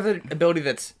another ability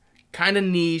that's kind of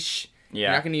niche. Yeah.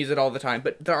 You're not going to use it all the time,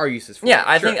 but there are uses for it. Yeah,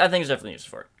 I think there's definitely uses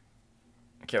for it.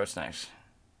 Okay, what's next?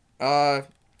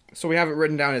 So we have it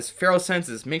written down as Feral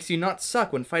Senses makes you not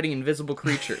suck when fighting invisible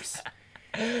creatures.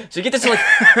 So you get this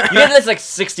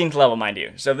 16th level, mind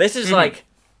you. So this is like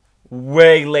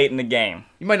way late in the game.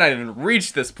 You might not even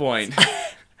reach this point.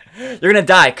 You're gonna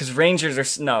die because rangers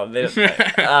are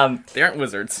they aren't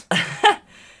wizards.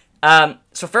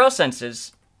 So Feral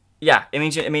Senses,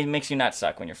 it makes you not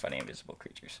suck when you're fighting invisible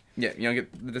creatures. Yeah, you don't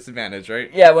get the disadvantage,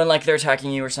 right? Yeah, when like they're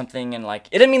attacking you or something, and like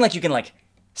it doesn't mean like you can like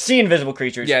see invisible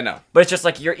creatures. Yeah, no. But it's just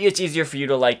like it's easier for you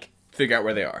to like figure out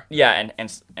where they are. Yeah,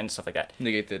 and stuff like that.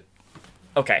 Negate the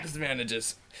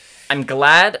disadvantages. I'm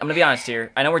glad. I'm gonna be honest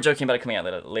here. I know we're joking about it coming out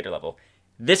at a later level.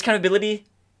 This kind of ability,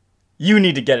 you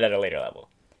need to get it at a later level,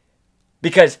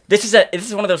 because this is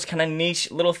one of those kind of niche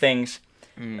little things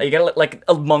that you gotta like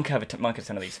a monk have a monk has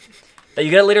 10 of these that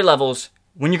you get at later levels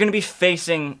when you're gonna be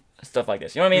facing stuff like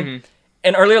this. You know what I mean?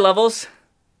 In earlier levels,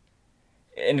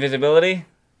 invisibility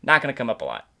not gonna come up a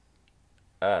lot.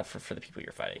 for the people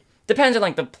you're fighting. Depends on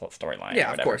like the storyline. Yeah, or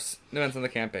of whatever. course. Depends on the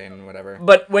campaign and whatever.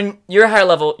 But when you're higher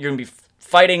level, you're gonna be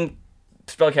fighting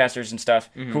spellcasters and stuff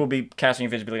who will be casting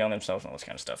invisibility on themselves and all this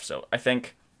kind of stuff. So I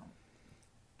think,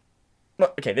 well,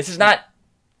 okay, this is not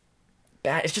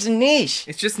bad. It's just a niche.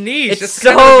 It's just niche. It's That's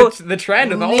so kind of the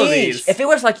trend with all of niche. these. If it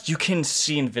was like you can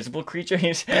see invisible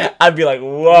creatures, I'd be like,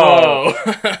 whoa.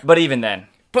 Whoa. But even then,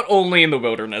 But only in the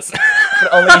wilderness.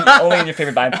 but only in your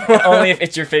favorite biome. Only if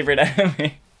it's your favorite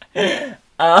enemy.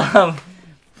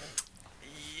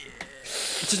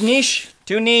 It's just niche.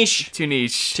 Too niche. Too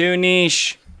niche. Too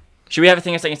niche. Should we have a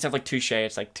thing that's like instead of like touche,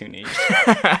 it's like too niche.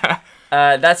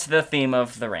 That's the theme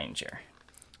of the Ranger.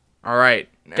 All right.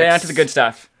 Get on to the good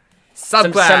stuff.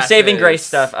 Some Subclasses. saving grace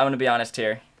stuff. I'm gonna be honest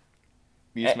here.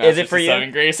 Is it for you?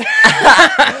 Saving grace.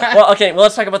 Well, okay. Well,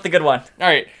 let's talk about the good one. All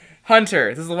right. Hunter.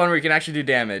 This is the one where you can actually do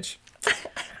damage.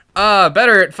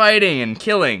 Better at fighting and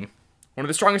killing. One of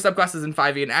the strongest subclasses in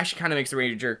 5e, and actually kind of makes the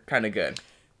Ranger kind of good.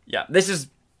 Yeah, this is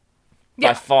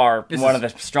by far one of the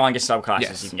strongest subclasses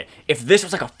Yes. you can get. If this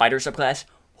was like a fighter subclass,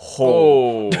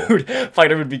 dude,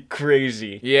 fighter would be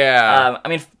crazy. Yeah. I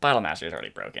mean, Battle Master is already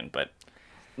broken, but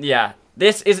yeah,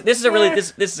 this is a really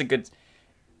this is a good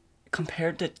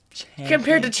compared to Champion.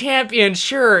 Compared to Champion,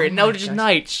 sure. No my gosh.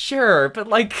 Knight, sure. But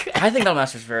like, I think Battle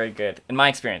Master is very good in my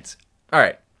experience. all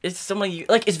right. It's so many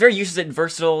like it's very used and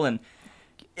versatile, and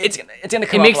it's gonna It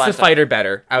come up a makes lot the of stuff. fighter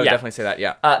better. I would Yeah. definitely say that.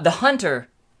 Yeah. The Hunter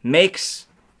makes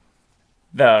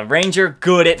the Ranger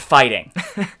good at fighting.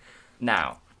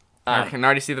 Now, I can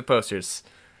already see the posters.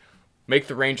 Make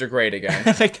the Ranger great again.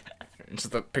 like, It's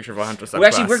just a picture of a Hunter subclass. well,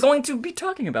 actually, we're going to be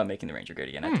talking about making the Ranger good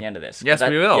again at the end of this. Yes, 'Cause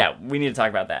we will. Yeah, we need to talk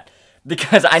about that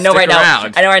because I know Stick right now.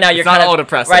 around. I know right now you're It's not kind of all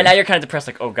depressing. Right now you're kind of depressed,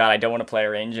 like, oh god, I don't want to play a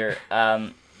Ranger.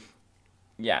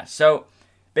 Yeah. So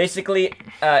basically,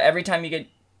 every time you get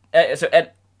so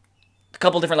at a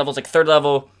couple different levels, like 3rd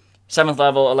level, 7th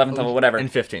level, 11th level, whatever.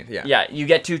 And 15th, yeah. Yeah, you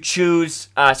get to choose.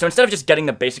 So instead of just getting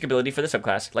the basic ability for the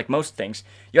subclass, like most things,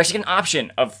 you actually get an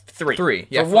option of 3.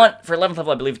 Yeah, For 11th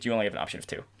level, I believe you only have an option of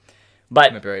 2.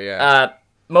 But Maybe, yeah.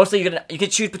 mostly you can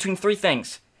choose between 3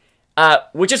 things,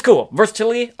 which is cool.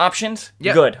 Versatility options,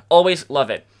 Yep. good. Always love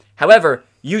it. However,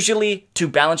 usually to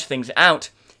balance things out,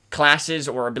 classes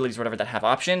or abilities, or whatever that have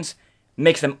options,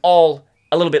 makes them all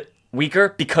a little bit weaker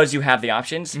because you have the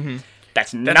options.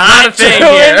 That's not a thing true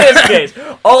here. in this case.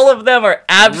 All of them are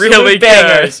absolute Really good.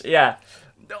 bangers. Yeah,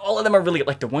 all of them are really good.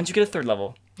 Like the ones you get at 3rd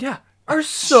level Yeah. Are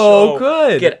so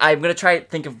good. I'm gonna try to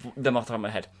think of them off the top of my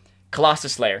head.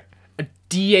 Colossus Slayer. A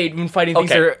D8 when fighting things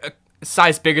Okay. that are a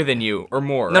size bigger than you or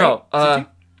more. No, right? no.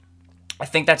 I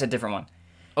think that's a different one.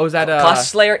 Oh, is that Colossus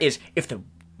Slayer is if the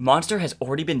monster has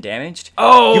already been damaged,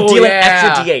 Oh, you deal yeah. an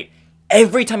extra D8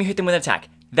 every time you hit them with an attack.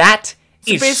 That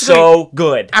is basically- so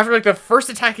good. after like the first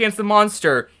attack against the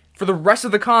monster, for the rest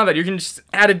of the combat, you can just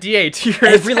add a D8 to your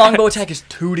Every attack. longbow attack is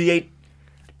 2d8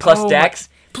 plus Oh my- dex.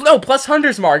 No, plus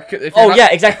Hunter's Mark. if you're Oh not- yeah,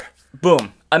 exactly.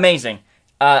 Boom, amazing.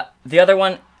 The other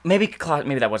one, maybe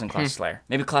that wasn't Colossus Slayer.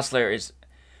 Maybe Colossus Slayer is.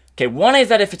 Okay, one is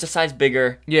that if it's a size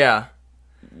bigger, Yeah.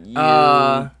 you.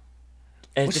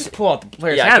 Let's it's just pull out the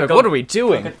player's Yeah, handbook. go- What are we Look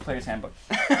doing? at the player's handbook.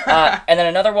 And then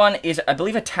another one is, I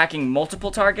believe, attacking multiple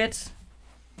targets.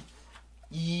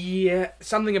 Yeah,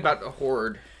 something about a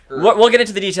horde. We'll get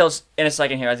into the details in a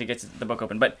second here as he gets the book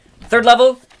open. But 3rd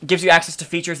level gives you access to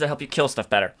features that help you kill stuff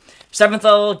better. 7th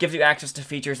level gives you access to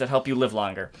features that help you live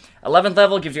longer. 11th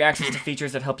level gives you access to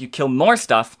features that help you kill more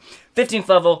stuff. 15th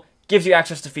level gives you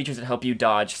access to features that help you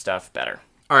dodge stuff better.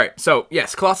 All right, so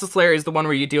yes, Colossus Slayer is the one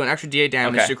where you deal an extra D8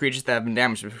 damage Okay. to creatures that have been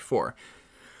damaged before.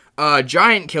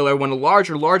 Giant Killer, when a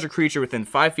larger creature within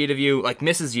 5 feet of you, like,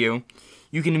 misses you,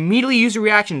 you can immediately use a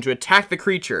reaction to attack the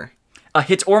creature.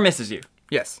 Hits or misses you.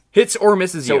 Yes, hits or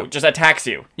misses So you. just attacks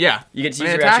you. Yeah, You get to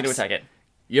When use it your action to attacks, attack it.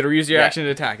 You gotta use your Yeah. action to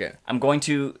attack it. I'm going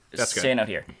to That's say good. a note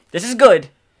here. This is good,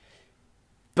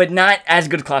 but not as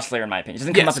good as Colossus Slayer in my opinion. It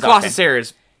doesn't come Yes, up as Colossus often. Slayer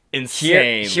is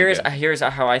insane. Here's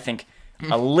how I think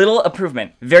a little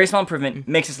improvement, very small improvement,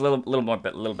 makes this a little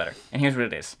better. And here's what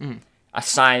it is: a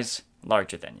size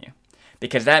larger than you,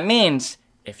 because that means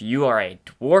if you are a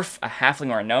dwarf, a halfling,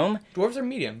 or a gnome. Dwarves are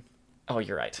medium. Oh,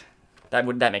 you're right. That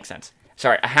makes sense.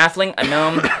 Sorry, a halfling, a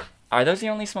gnome. Are those the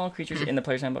only small creatures in the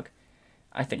player's handbook?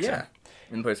 I think so.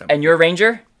 In place And you're a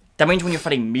ranger. That means when you're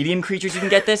fighting medium creatures, you can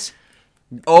get this.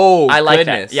 oh, I like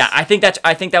goodness. that. Yeah, I think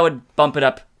that would bump it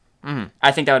up.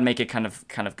 I think that would make it kind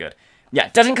of good. Yeah,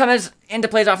 it doesn't come as into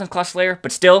play as often as Colossus Slayer,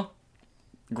 but still,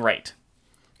 great.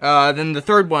 Then the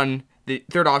third one, the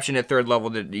third option at 3rd level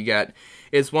that you get,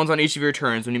 is once on each of your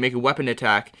turns, when you make a weapon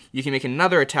attack, you can make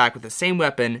another attack with the same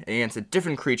weapon against a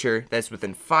different creature that's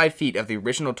within 5 feet of the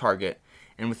original target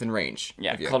and within range.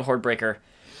 Yeah, of you. called Horde Breaker.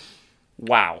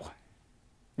 wow.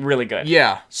 Really good.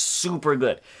 Yeah. Super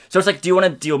good. So it's like, do you want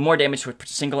to deal more damage to a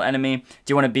single enemy?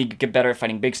 Do you want to get better at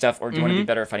fighting big stuff? Or do you want to be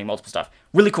better at fighting multiple stuff?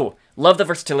 Really cool. Love the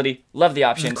versatility. Love the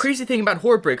options. The crazy thing about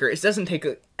Horde Breaker is it doesn't take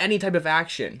any type of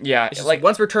action. Yeah, It's just like-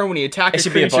 once per turn when you attack It a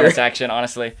should creature. be a bonus action,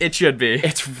 honestly. It should be.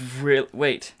 It's real.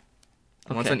 Wait.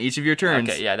 Once Okay. on each of your turns.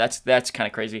 Okay, yeah, that's kind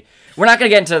of crazy. We're not going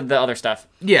to get into the other stuff.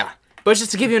 Yeah. But it's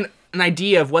just to give you an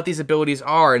idea of what these abilities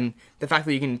are and the fact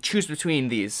that you can choose between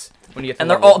these when you get to And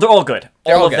level. they're all good.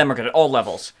 They're all all of good. them are good at all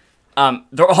levels.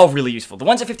 They're all really useful. The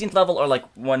ones at 15th level are like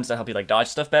ones that help you like dodge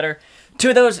stuff better. 2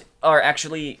 of those are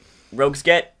actually rogues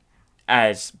get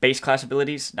as base class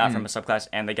abilities, not from a subclass,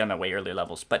 and they get them at way earlier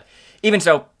levels. But even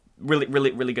so, really,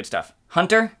 really, really good stuff.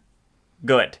 Hunter,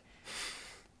 good.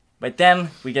 But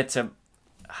then we get to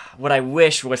what I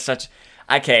wish was such.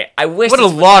 Okay, I wish. What a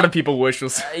this was- lot of people wish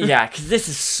was. Yeah, because this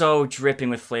is so dripping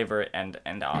with flavor and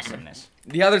awesomeness.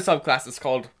 The other subclass is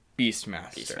called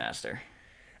Beastmaster.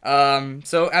 Beastmaster.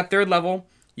 So at 3rd level,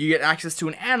 you get access to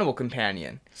an animal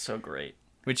companion, So great.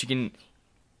 which you can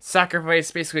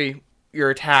sacrifice basically your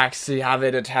attacks to have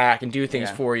it attack and do things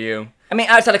Yeah. for you. I mean,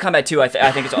 outside of combat too, I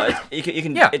think it's all you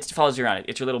can Yeah. it follows you around.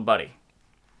 It's your little buddy.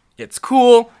 It's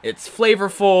cool, it's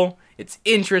flavorful, it's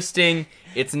interesting,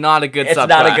 it's not a good It's subclass.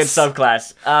 not a good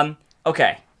subclass.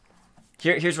 Okay.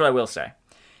 Here's what I will say.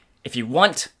 If you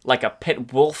want like a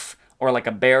pit wolf or like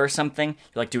a bear or something,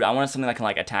 you're like, dude, I want something that can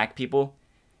like attack people.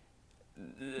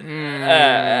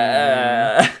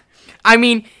 I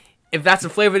mean, if that's the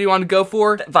flavor that you want to go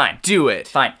for, Fine. do it.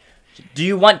 Fine. Do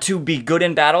you want to be good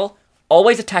in battle?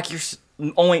 Always attack your.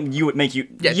 Only you would make you.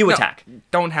 Yeah, you no, attack.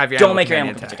 Don't have your Don't animal make your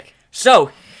companion animal attack. attack. So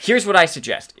here's what I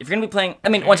suggest. If you're gonna be playing, I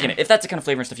mean, once again, if that's the kind of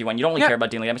flavor and stuff you want, you don't really Yeah. care about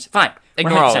dealing damage. Fine.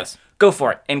 Ignore all 100%. this. Go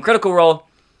for it. In Critical Role,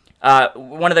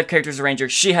 one of the characters is a ranger.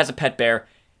 She has a pet bear.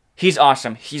 He's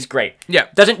awesome. He's great. Yeah.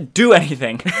 Doesn't do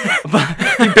anything. But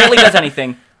he barely does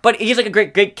anything. But he's like a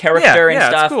great character and yeah,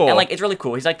 it's stuff. cool. And like it's really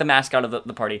cool. He's like the mascot of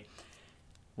the party.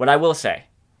 What I will say,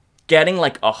 getting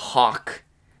like a hawk.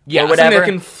 Yeah, or something whatever. that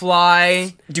can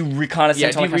fly. Do reconnaissance.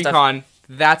 Yeah, all do that kind of stuff. recon.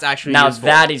 That's actually Now useful.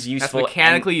 that is useful That's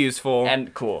mechanically useful.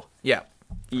 and cool. yeah.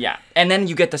 Yeah. And then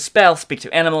you get the spell, Speak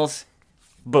to Animals.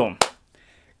 Boom.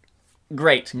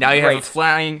 Great. Now you have a Great.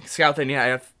 flying scout that you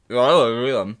have.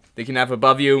 They can have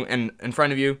above you and in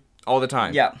front of you all the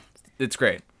time. Yeah. It's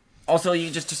great. Also,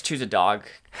 you just choose a dog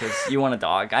because you want a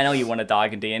dog. I know you want a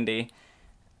dog in D&D.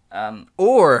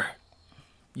 Or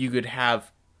you could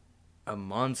have a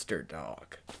monster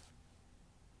dog.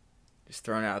 Just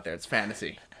throwing it out there. It's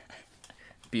fantasy.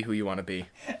 Be who you want to be.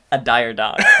 A dire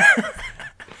dog.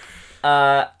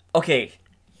 Okay.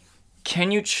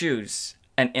 Can you choose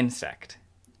an insect?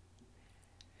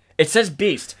 It says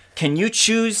beast. Can you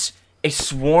choose a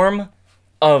swarm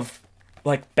of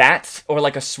like bats or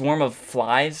like a swarm of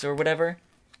flies or whatever?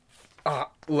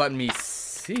 Let me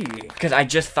see. Because I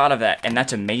just thought of that, and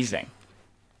that's amazing.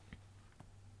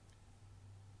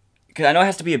 Because I know it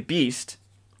has to be a beast.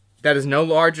 That is no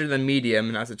larger than medium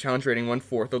and has a challenge rating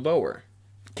 1/4 or lower.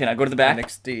 Can I go to the back?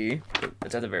 NXD.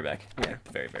 It's at the very back. Yeah.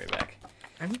 Very, very back.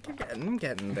 I'm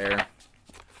getting there.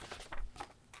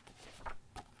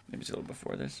 Maybe it's a little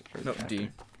before this. Or Nope, after. D.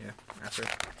 Yeah, after.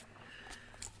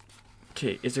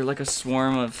 Okay, is there like a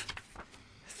swarm of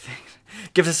things?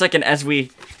 Give us a second as we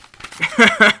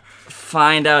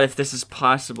find out if this is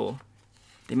possible.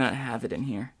 They might not have it in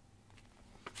here.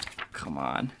 Come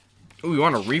on. Ooh, you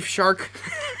want a reef shark?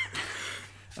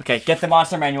 Okay, get the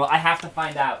monster manual. I have to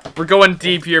find out We're going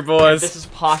deep here, if boys. this is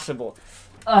possible.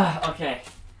 Okay.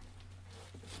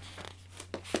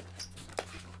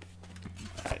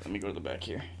 Alright, let me go to the back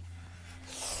here.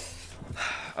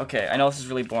 Okay, I know this is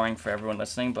really boring for everyone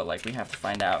listening, but like we have to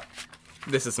find out.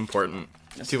 This is important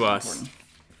This to is us. important.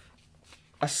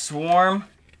 A swarm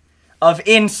of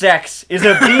insects is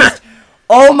a beast.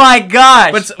 Oh my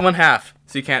gosh! But it's 1/2,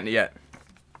 so you can't yet.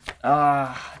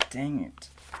 Dang it.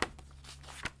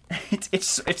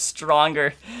 It's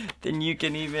stronger than you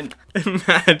can even.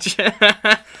 Imagine.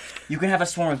 You can have a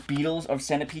swarm of beetles, of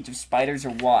centipedes, of spiders, or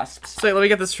wasps. So let me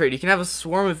get this straight. You can have a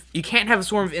swarm of. You can't have a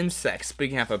swarm of insects, but you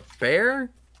can have a bear.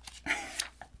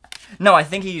 No, I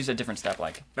think he used a different step.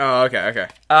 Like, Oh, okay.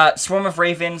 swarm of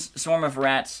ravens, swarm of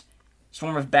rats,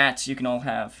 swarm of bats. You can all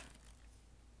have.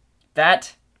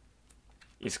 That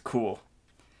is cool.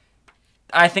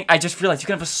 I think I just realized you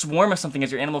can have a swarm of something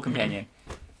as your animal companion.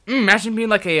 Imagine being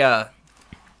like a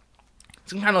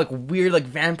some kind of like weird like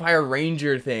vampire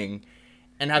ranger thing,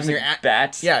 and having your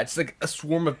Bats. Yeah, it's like a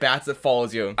swarm of bats that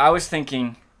follows you. I was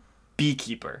thinking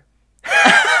beekeeper.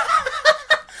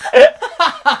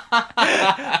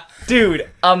 Dude,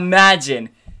 imagine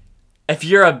If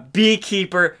you're a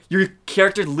beekeeper, your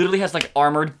character literally has like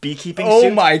armored beekeeping Oh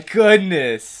suit. my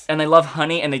goodness. And they love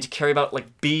honey, and they just carry about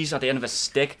like bees at the end of a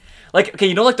stick. Like, okay,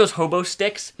 you know like those hobo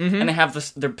sticks? And they have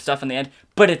their stuff in the end?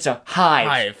 But it's a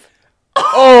hive.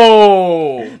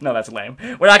 Oh! No, that's lame.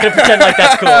 We're not gonna pretend like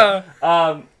that's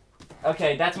cool.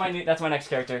 Okay, that's my next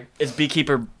character. Is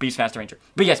Beekeeper Beastmaster Ranger.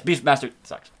 But yes, Beastmaster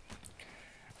sucks.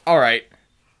 Alright.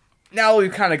 Now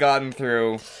we've kind of gotten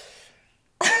through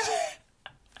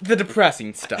the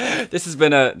depressing stuff. This has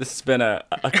been a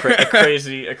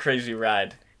crazy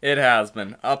ride. It has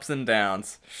been. Ups and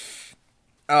downs.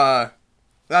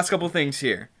 Last couple things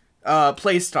here.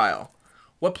 Playstyle.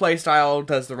 What playstyle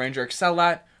does the Ranger excel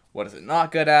at? What is it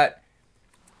not good at?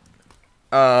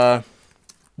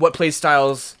 What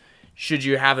playstyles should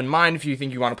you have in mind if you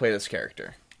think you want to play this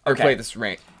character? Or Okay. play this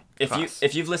rank?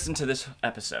 If you've listened to this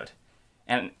episode,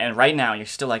 and right now you're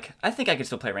still like, I think I could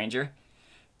still play Ranger,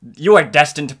 you are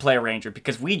destined to play a Ranger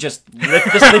because we just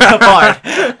ripped this thing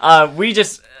apart. We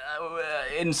just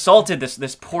insulted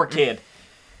this poor kid,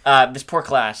 this poor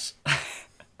class.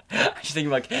 I just think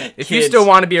like, If you still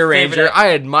want to be a Ranger,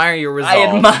 I admire your resolve.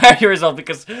 I admire your resolve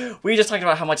because we just talked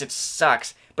about how much it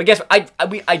sucks. But guess what?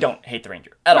 I don't hate the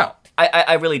Ranger at all.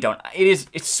 I really don't.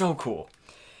 It's so cool.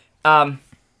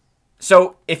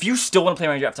 So if you still want to play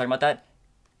Ranger after talking about that,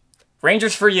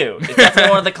 Ranger's for you. It's definitely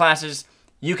one of the classes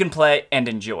you can play and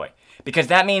enjoy, because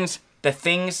that means the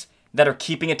things that are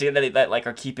keeping it together, that like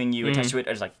are keeping you attached to it,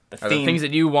 is like the theme, the things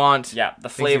that you want. yeah, the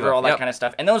flavor, all that kind of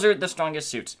stuff, and those are the strongest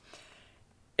suits.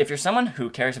 If you're someone who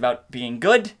cares about being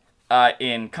good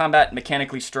in combat,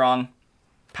 mechanically strong,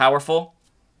 powerful,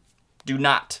 do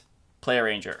not play a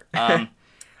Ranger.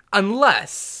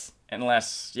 Unless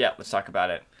Let's talk about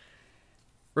it.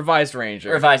 Revised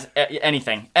Ranger. Revise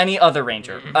anything, any other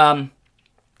Ranger.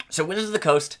 So Wizards of the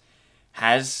Coast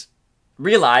has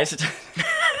realized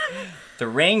the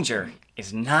Ranger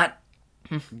is not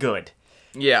good.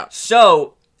 Yeah.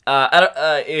 So,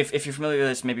 if you're familiar with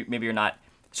this, maybe you're not.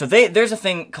 So there's a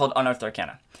thing called Unearthed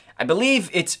Arcana. I believe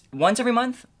it's once every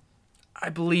month. I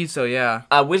believe so, yeah.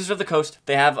 Wizards of the Coast,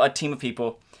 they have a team of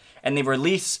people, and they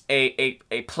release a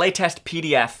playtest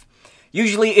PDF.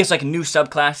 Usually it's like new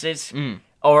subclasses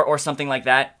or something like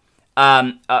that.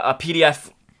 A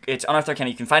PDF, it's Unearthed Arcana.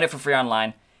 You can find it for free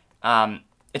online.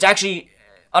 It's actually,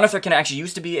 Unearthed Arcana actually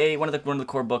used to be one of the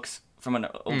core books from an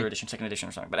older edition, second edition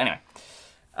or something. But anyway,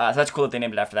 so that's cool that they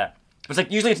named it after that. But it's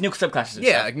like usually it's new subclasses. And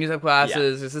Yeah, stuff. like new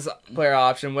subclasses, it's this player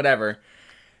option, whatever.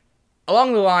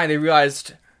 Along the line, they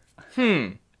realized,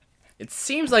 it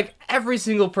seems like every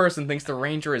single person thinks the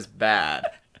Ranger is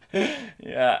bad.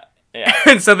 Yeah.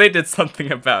 And so they did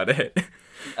something about it.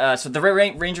 So the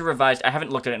Ranger Revised, I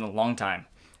haven't looked at it in a long time.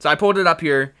 So I pulled it up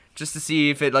here just to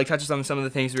see if it like touches on some of the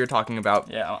things we were talking about.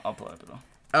 Yeah, I'll pull it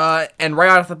up. And right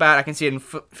off the bat, I can see it in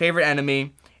favorite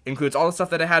enemy. Includes all the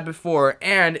stuff that it had before,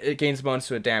 and it gains bonus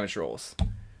to damage rolls.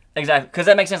 Exactly, because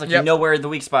that makes sense. Like, Yep. you know where the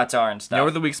weak spots are and stuff. Know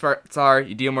where the weak spots are,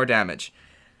 you deal more damage.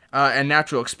 And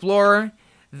Natural Explorer,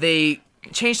 they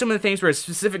changed some of the things where it's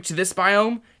specific to this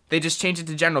biome. They just changed it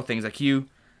to general things, like you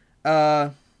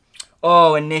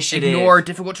initiative. ignore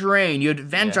difficult terrain. You had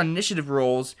advantage Yeah. on initiative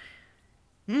rolls.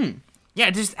 Yeah,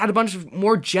 just add a bunch of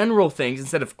more general things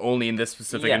instead of only in this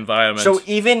specific environment. So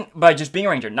even by just being a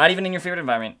Ranger, not even in your favorite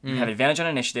environment, you have advantage on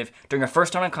initiative. During your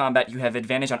first turn in combat, you have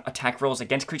advantage on attack rolls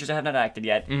against creatures that have not acted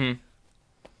yet.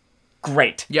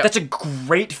 Great. Yep. That's a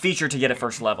great feature to get at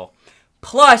first level.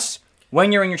 Plus,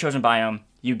 when you're in your chosen biome,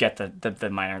 you get the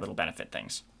minor little benefit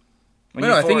things.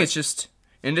 No, I think it's just,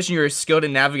 in addition, you're skilled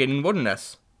in navigating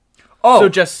wilderness. Oh, So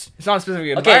just, it's not a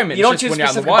specific environment. you don't it's just choose when you're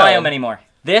out in the specific wild. biome anymore.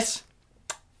 This,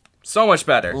 So much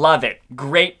better. love it.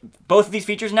 Great. Both of these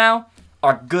features now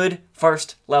are good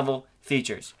first level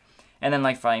features. And then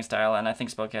like fighting style, and I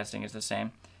think spellcasting is the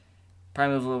same.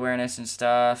 Primeval awareness and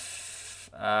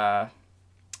stuff.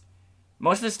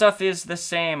 Most of the stuff is the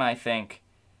same, I think.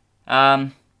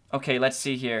 Okay, let's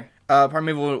see here.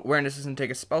 Primeval Awareness doesn't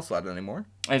take a spell slot anymore.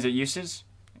 Is it uses?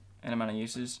 An amount of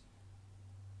uses?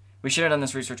 We should have done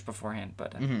this research beforehand,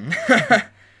 but...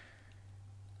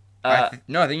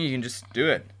 No, I think you can just do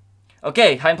it.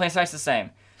 Okay, hide and plain sight's the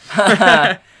same.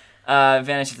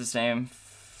 Vanish is the same.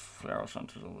 Flare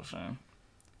Hunters is the same.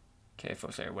 Okay,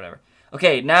 Fosair, whatever.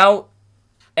 Okay, now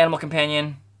Animal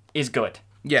Companion is good.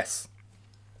 Yes.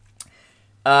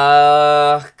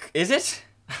 Is it?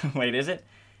 Wait, is it?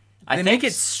 They make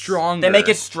it stronger. They make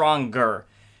it stronger.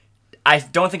 I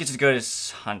don't think it's as good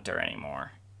as Hunter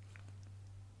anymore.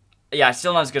 Yeah, it's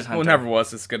still not as good as Hunter. Well, it never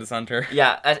was as good as Hunter.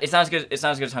 Yeah, it's not as good. It's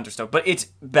not as good as Hunter still, but it's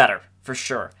better for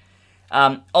sure.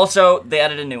 Also, they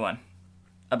added a new one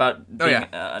about being,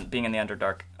 being in the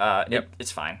Underdark. Yep.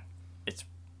 It's fine.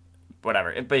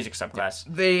 whatever, a basic subclass.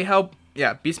 They help.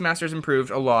 Yeah, Beastmaster's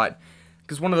improved a lot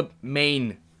because one of the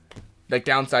main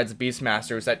downsides of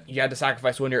Beastmaster is that you had to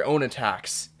sacrifice one of your own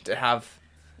attacks to have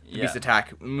the Beast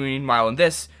attack. Meanwhile, in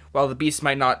this, while the Beast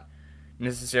might not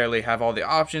necessarily have all the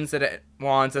options that it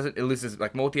wants, it loses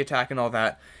multi-attack and all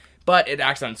that, but it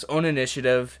acts on its own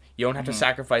initiative. You don't have to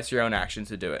sacrifice your own actions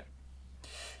to do it.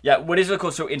 Yeah, what is really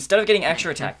cool, so instead of getting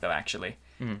extra attack, though, actually,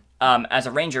 as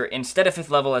a ranger, instead of 5th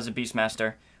level as a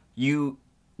Beastmaster,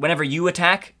 whenever you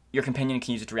attack, your companion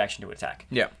can use its reaction to attack.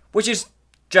 Yeah. Which is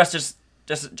just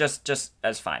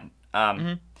as fine.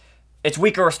 It's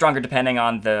weaker or stronger depending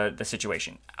on the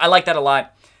situation. I like that a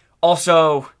lot.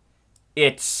 Also,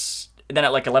 it's... Then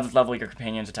at 11th level, your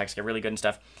companion's attacks get really good and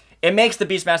stuff. It makes the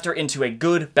Beastmaster into a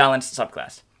good, balanced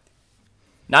subclass.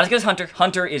 Not as good as Hunter.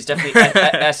 Hunter is definitely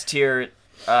S-tier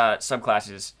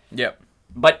subclasses. Yep.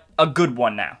 But a good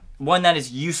one now. One that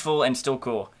is useful and still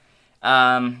cool.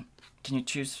 Can you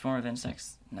choose Swarm of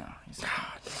Insects? No.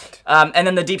 And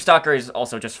then the Deep Stalker is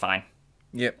also just fine.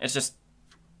 Yep. It's just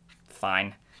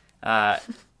fine.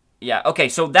 Yeah, okay,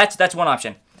 so that's one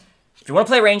option. If you want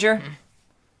to play Ranger,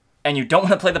 and you don't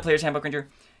want to play the Player's Handbook Ranger,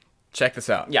 check this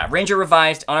out. Yeah, Ranger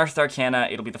Revised, Unearthed Arcana.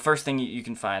 It'll be the first thing you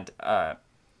can find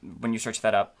when you search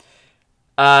that up.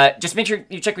 Just make sure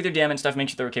you check with your DM and stuff, make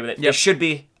sure they're okay with it. Yep. It should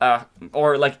be,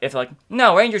 or if they're like,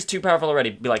 no, Ranger's too powerful already,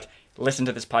 be like, listen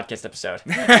to this podcast episode.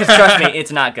 Because trust me,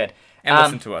 it's not good. And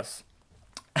listen to us.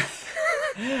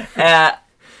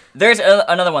 There's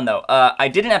another one, though. I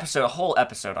did a whole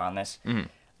episode on this.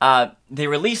 They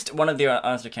released one of the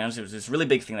Unearthed Arcanas. It was this really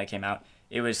big thing that came out.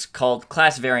 It was called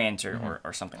Class Variant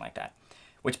or something like that.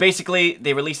 Which basically,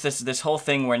 they released this whole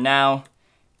thing where now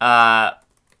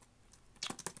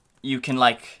you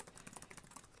can,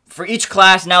 for each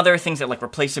class, now there are things that,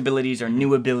 replace abilities or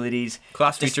new abilities.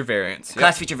 Class feature variants.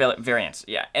 Class feature variants,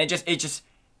 yeah. And it just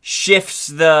shifts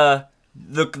the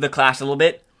class a little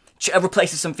bit.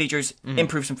 Replaces some features,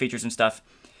 improves some features and stuff.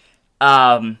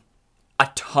 A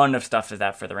ton of stuff to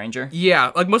that for the Ranger.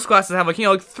 Yeah, most classes have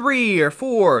 3 or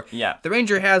 4. Yeah. The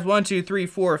Ranger has 1, 2, 3,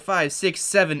 4, 5, 6,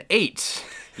 7, 8.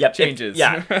 Yep. Changes.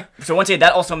 So once again,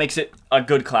 that also makes it a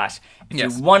good class. If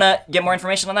Yes. you want to get more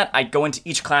information on that, I go into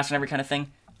each class and every kind of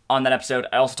thing on that episode.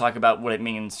 I also talk about what it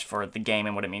means for the game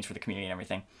and what it means for the community and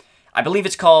everything. I believe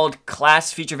it's called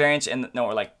Class Feature Variants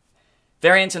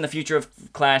Variants in the Future of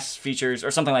Class Features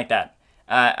or something like that.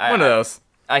 One of those.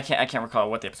 I can't recall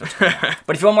what the episode's called.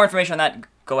 But if you want more information on that,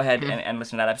 go ahead and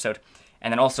listen to that episode.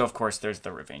 And then also, of course, there's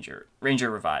the Ranger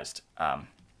Revised.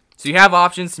 So you have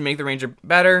options to make the Ranger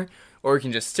better, or you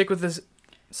can just stick with this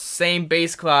same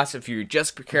base class if you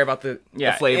just care about the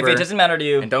flavor. If it doesn't matter to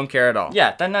you and don't care at all.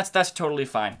 Yeah, then that's totally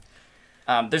fine.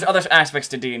 There's other aspects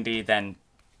to D&D than...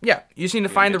 Yeah, you just need to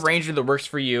find the Ranger that works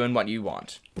for you and what you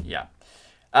want. Yeah.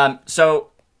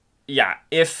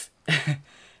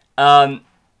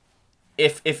 If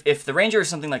if the Ranger is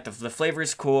something like the flavor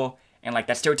is cool and that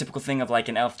stereotypical thing of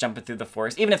an elf jumping through the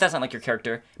forest, even if that's not your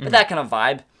character, but that kind of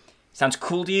vibe sounds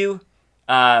cool to you,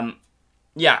 I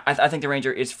think the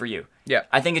Ranger is for you. Yeah.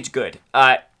 I think it's good.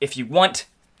 If you want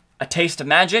a taste of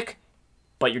magic,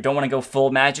 but you don't want to go full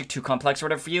magic, too complex or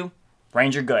whatever for you,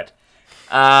 Ranger good.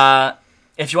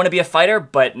 If you want to be a fighter,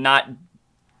 but not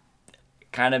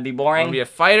kind of be boring. You want to be a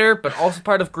fighter, but also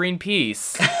part of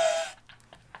Greenpeace.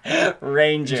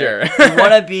 Ranger. If you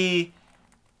want to be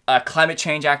a climate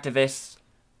change activist,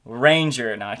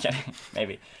 Ranger. No, I'm kidding.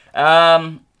 Maybe.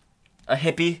 A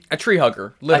hippie. A tree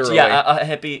hugger, literally. A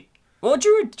hippie. Well,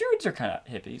 druids are kind of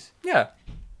hippies. Yeah.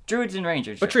 Druids and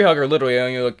rangers. A tree hugger,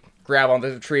 literally. You grab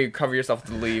onto the tree, cover yourself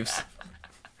with the leaves.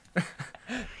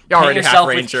 You already have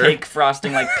Ranger. With cake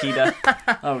frosting like PETA.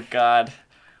 Oh, God.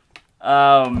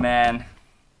 Oh, man.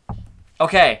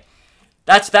 Okay.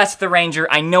 That's the Ranger.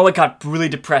 I know it got really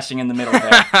depressing in the middle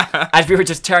there, as we were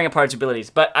just tearing apart its abilities.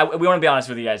 But we want to be honest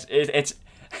with you guys. It's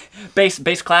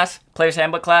base class, Player's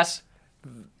Handbook class.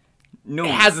 No,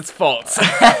 it has its faults.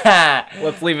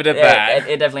 Let's leave it at that.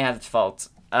 It definitely has its faults.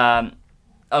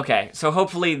 Okay, so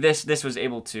hopefully this was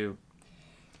able to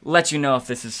let you know if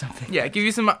this is something. Yeah, give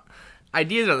you some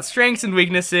ideas of the strengths and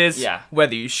weaknesses. Yeah.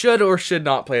 Whether you should or should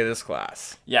not play this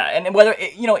class. Yeah, and whether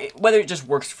it just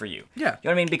works for you. Yeah. You know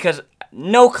what I mean? Because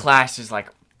no class is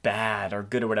bad or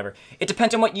good or whatever. It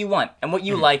depends on what you want and what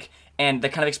you like and the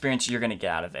kind of experience you're gonna get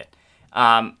out of it.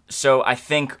 So I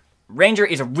think Ranger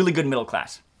is a really good middle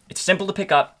class. It's simple to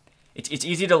pick up. It's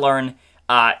easy to learn.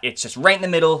 It's just right in the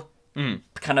middle,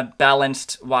 kind of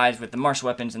balanced wise with the martial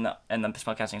weapons and the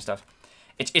spellcasting and stuff.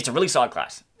 It's a really solid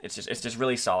class. It's just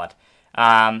really solid.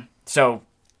 So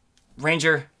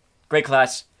Ranger, great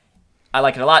class. I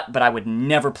like it a lot, but I would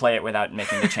never play it without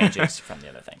making the changes from the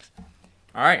other things.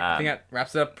 All right, I think that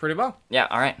wraps it up pretty well. Yeah,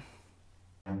 all right.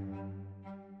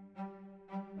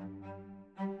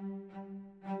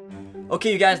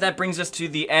 Okay, you guys, that brings us to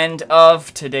the end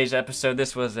of today's episode.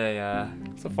 This was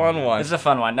It's a fun one. This is a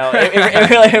fun one. No,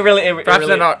 it really Perhaps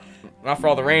not for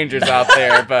all the Rangers out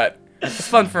there, but it's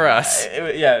fun for us.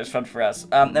 Yeah, it was fun for us.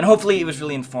 And hopefully it was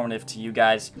really informative to you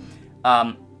guys.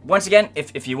 Once again,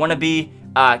 if you want to be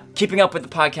keeping up with the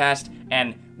podcast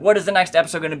and what is the next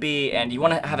episode going to be, and you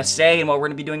want to have a say in what we're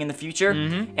going to be doing in the future,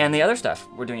 and the other stuff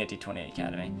we're doing at D20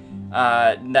 Academy,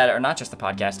 that are not just the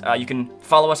podcast, you can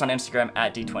follow us on Instagram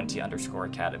at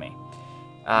D20_Academy.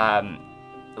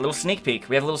 A little sneak peek.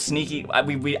 We have a little sneaky.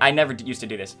 I never used to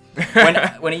do this. When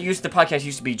the podcast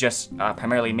used to be just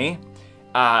primarily me,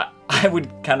 I would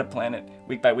kind of plan it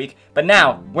week by week. But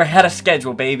now we're ahead of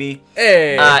schedule, baby.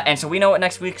 Hey. And so we know what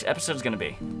next week's episode is gonna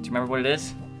be. Do you remember what it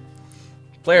is?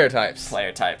 Player types.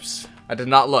 Player types. I did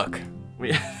not look.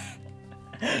 You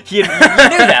knew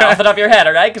that off the top of your head,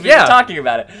 all right? Because we were talking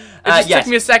about it. It just took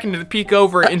me a second to peek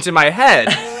over into my head.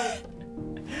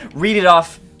 Read it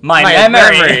off my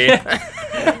memory.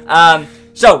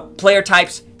 So player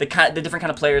types, the different kind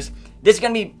of players. This is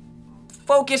gonna be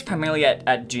focused primarily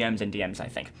at GMs and DMs, I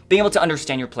think. Being able to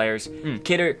understand your players,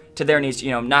 cater to their needs,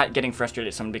 not getting frustrated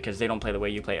at someone because they don't play the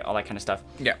way you play, all that kind of stuff.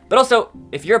 Yeah. But also,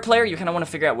 if you're a player, you kind of want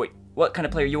to figure out what kind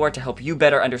of player you are to help you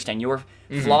better understand your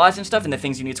flaws and stuff and the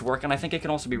things you need to work on. I think it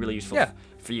can also be really useful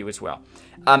for you as well.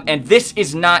 And this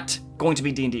is not going to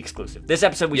be D&D exclusive. This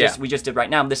episode we just did right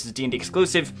now, this is D&D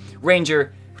exclusive.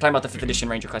 Ranger, we're talking about the 5th edition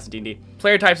Ranger class of D&D.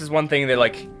 Player types is one thing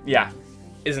that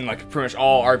isn't pretty much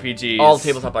all RPGs. All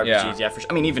tabletop RPGs, yeah, for sure.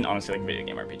 I mean, even honestly, video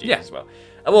game RPGs as well.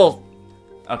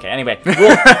 Okay. Anyway,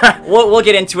 we'll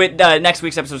get into it. Next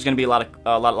week's episode is going to be a lot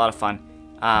of fun.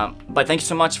 But thank you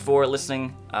so much for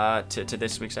listening to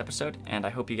this week's episode, and I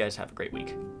hope you guys have a great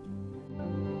week.